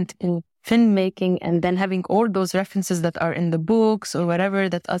student in filmmaking and then having all those references that are in the books or whatever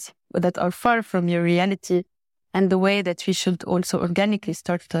that are far from your reality, and the way that we should also organically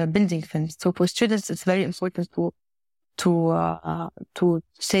start building films. So for students, it's very important to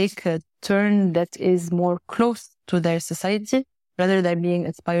take a turn that is more close to their society rather than being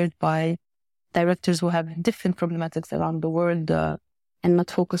inspired by directors who have different problematics around the world and not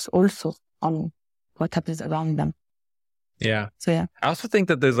focus also on what happens around them. Yeah. So yeah. I also think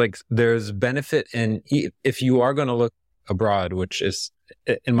that there's benefit in, if you are going to look abroad, which is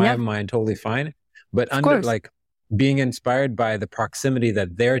in my mind totally fine, but being inspired by the proximity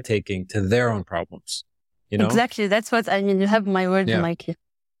that they're taking to their own problems. You know? Exactly. That's what I mean. You have my word, Mikey.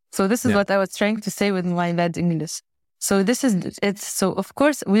 So this is what I was trying to say with my bad English. So this is it. So of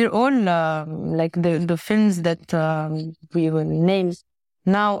course we're all like the films that we will name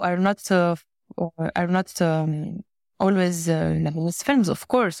now are not always Lebanese films, of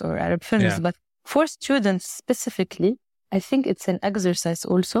course, or Arab films. Yeah. But for students specifically, I think it's an exercise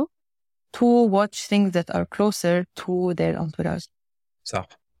also to watch things that are closer to their entourage. So,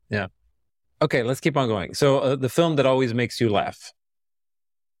 yeah. Okay, let's keep on going. So the film that always makes you laugh.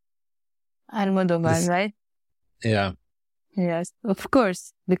 Almodovar, right? Yeah. Yes, of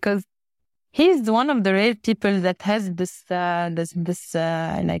course, because he's one of the rare people that has this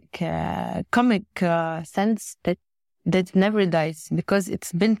comic sense that never dies, because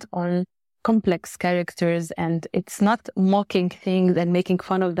it's built on complex characters and it's not mocking things and making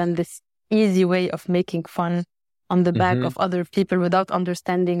fun of them, this easy way of making fun on the back of other people without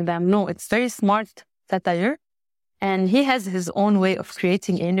understanding them. No, it's very smart satire. And he has his own way of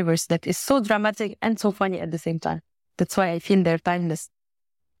creating a universe that is so dramatic and so funny at the same time. That's why I feel they're timeless.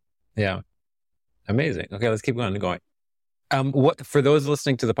 Yeah. Amazing. Okay, let's keep going. What, for those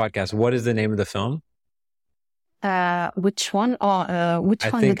listening to the podcast, what is the name of the film? Which one? Which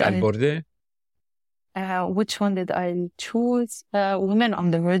one did I choose? Women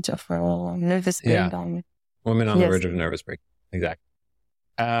on the verge of nervous breakdown. Yeah. Women on the verge of nervous breakdown. Exactly.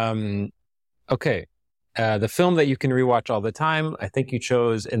 Okay. The film that you can rewatch all the time, I think you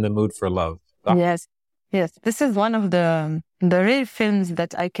chose In the Mood for Love. Oh. Yes. This is one of the rare films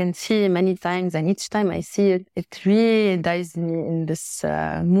that I can see many times, and each time I see it, it really dives me in this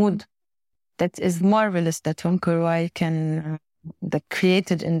mood that is marvelous that Keserwany that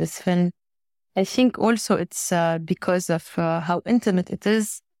created in this film. I think also it's because of how intimate it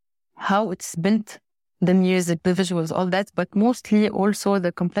is, how it's built, the music, the visuals, all that, but mostly also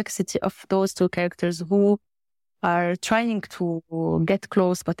the complexity of those two characters who are trying to get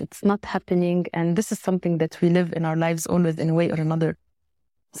close, but it's not happening. And this is something that we live in our lives always in a way or another.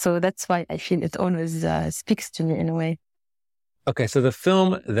 So that's why I feel it always speaks to me in a way. Okay, so the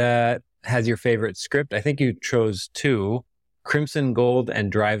film that has your favorite script, I think you chose two, Crimson Gold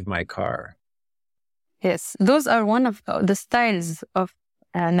and Drive My Car. Yes, those are one of the styles of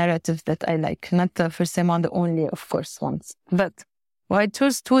narrative that I like. Not forcément the only, of course, ones. But I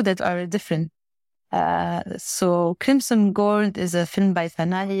chose two that are different. So Crimson Gold is a film by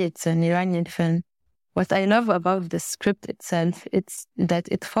Fanahi. It's an Iranian film. What I love about the script itself, it's that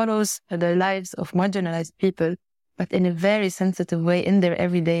it follows the lives of marginalized people, but in a very sensitive way in their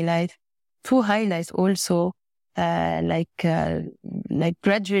everyday life, to highlight also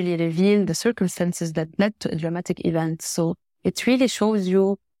gradually reveal the circumstances that led to a dramatic event. So it really shows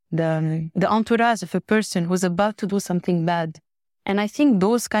you the entourage of a person who's about to do something bad. And I think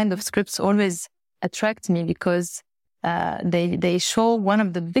those kind of scripts always attract me because they show one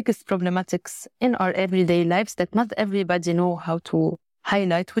of the biggest problematics in our everyday lives that not everybody know how to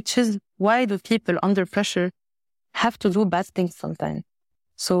highlight, which is why do people under pressure have to do bad things sometimes.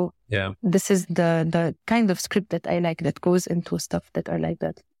 So Yeah. This is the kind of script that I like, that goes into stuff that are like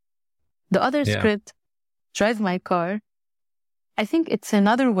that. The other script, Drive My Car, I think it's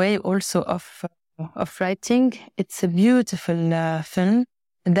another way also of writing. It's a beautiful film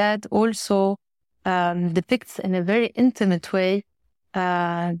that also depicts in a very intimate way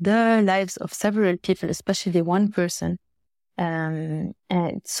the lives of several people, especially one person.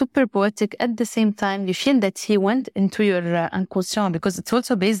 It's super poetic. At the same time, you feel that he went into your inconscient, because it's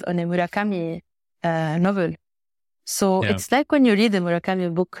also based on a Murakami novel. So it's like when you read a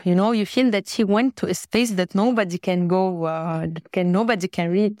Murakami book, you know, you feel that he went to a space that nobody can go, nobody can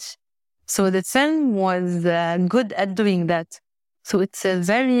reach. So the film was good at doing that. So it's a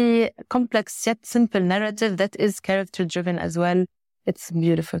very complex yet simple narrative that is character-driven as well. It's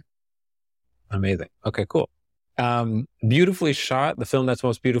beautiful. Amazing. Okay, cool. Beautifully shot. The film that's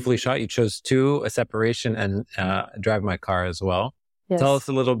most beautifully shot. You chose two, A Separation and Drive My Car as well. Yes. Tell us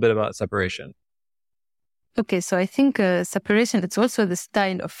a little bit about Separation. Okay, so I think Separation, it's also the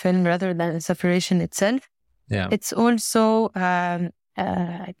style of film rather than Separation itself. Yeah. It's also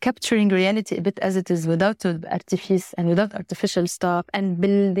capturing reality a bit as it is, without artifice and without artificial stuff and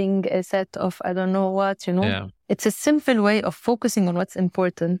building a set of I don't know what, you know. Yeah. It's a simple way of focusing on what's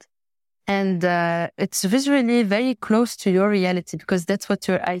important. And it's visually very close to your reality, because that's what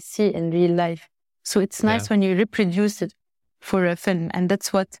your eyes see in real life. So it's nice when you reproduce it for a film. And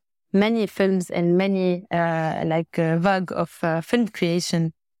that's what many films and many vague of film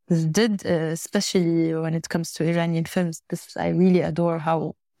creation did, especially when it comes to Iranian films. I really adore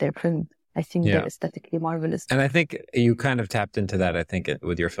how they're filmed. I think they're aesthetically marvelous. And I think you kind of tapped into that, I think,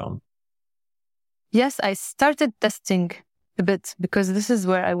 with your film. Yes, I started testing a bit, because this is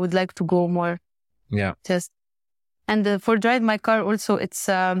where I would like to go more. Yeah. And for Drive My Car also, it's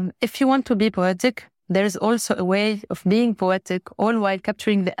if you want to be poetic, there's also a way of being poetic, all while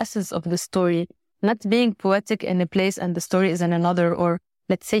capturing the essence of the story, not being poetic in a place and the story is in another, or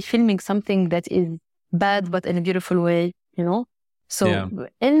let's say filming something that is bad but in a beautiful way, you know? So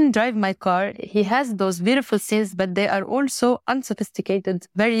in Drive My Car, he has those beautiful scenes, but they are also unsophisticated,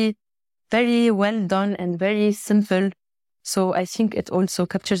 very, very well done and very simple. So I think it also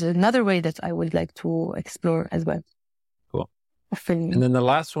captures another way that I would like to explore as well. Cool. Filming. And then the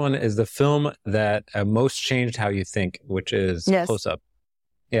last one is the film that most changed how you think, which is Close Up.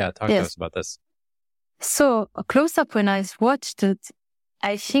 Yeah, talk to us about this. So Close Up, when I watched it,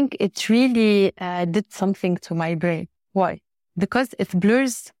 I think it really did something to my brain. Why? Because it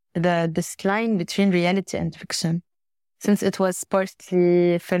blurs this line between reality and fiction. Since it was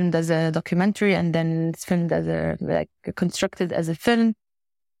partly filmed as a documentary and then it's filmed as constructed as a film.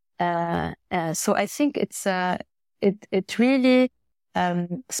 So I think it really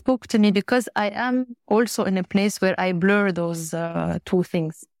spoke to me, because I am also in a place where I blur those two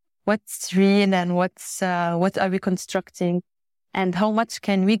things. What's real and what are we constructing, and how much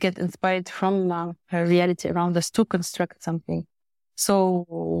can we get inspired from reality around us to construct something. So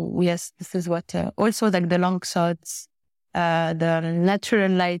yes, this is what also like the long shots, the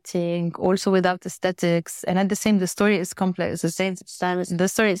natural lighting, also without aesthetics, and at the same, the story is complex. At the same time, the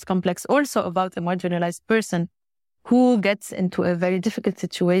story is complex, also about a marginalized person who gets into a very difficult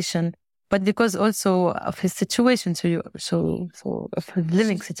situation, but because also of his situation, so of his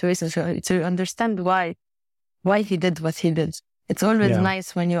living situation, so you understand why he did what he did. It's always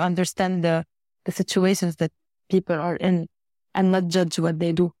nice when you understand the situations that people are in and not judge what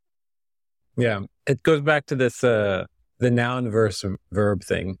they do. Yeah, it goes back to this the noun versus verb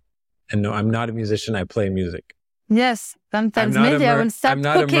thing. And no, I'm not a musician, I play music. Yes, sometimes maybe I will start I'm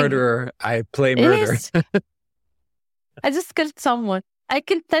not cooking. a murderer, I play murder. Yes. I just killed someone. I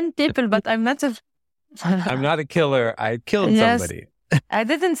killed 10 people, but I'm not a... I'm not a killer, I killed somebody. I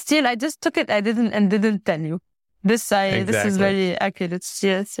didn't steal, I just took it, I didn't tell you. This is very accurate.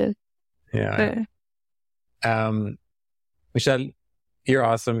 Yes. Yeah. Michelle, you're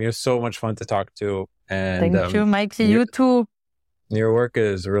awesome. You're so much fun to talk to. And thank you, Mikey. You too. Your work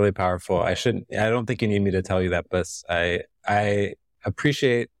is really powerful. I don't think you need me to tell you that, but I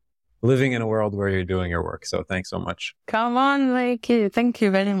appreciate living in a world where you're doing your work. So thanks so much. Come on, Mikey. Thank you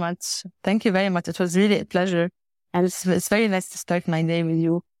very much. Thank you very much. It was really a pleasure. And it's very nice to start my day with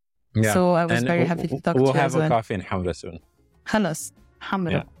you. Yeah. So I was very happy to talk to you. We'll have a coffee in Hamra soon. خلاص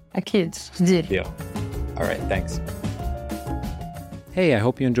حمرا أكيد deal. Deal. All right, thanks. Hey, I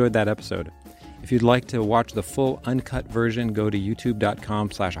hope you enjoyed that episode. If you'd like to watch the full uncut version, go to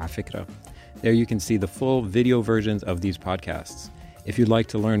youtube.com/afikra. There you can see the full video versions of these podcasts. If you'd like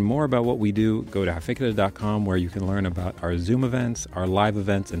to learn more about what we do, go to afikra.com, where you can learn about our Zoom events, our live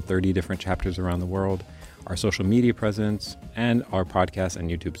events in 30 different chapters around the world, our social media presence, and our podcast and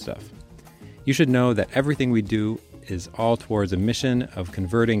YouTube stuff. You should know that everything we do is all towards a mission of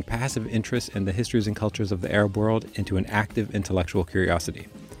converting passive interest in the histories and cultures of the Arab world into an active intellectual curiosity.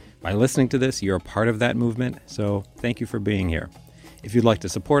 By listening to this, you're a part of that movement, so thank you for being here. If you'd like to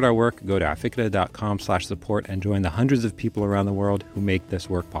support our work, go to afikra.com/support and join the hundreds of people around the world who make this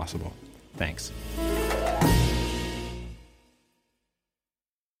work possible. Thanks.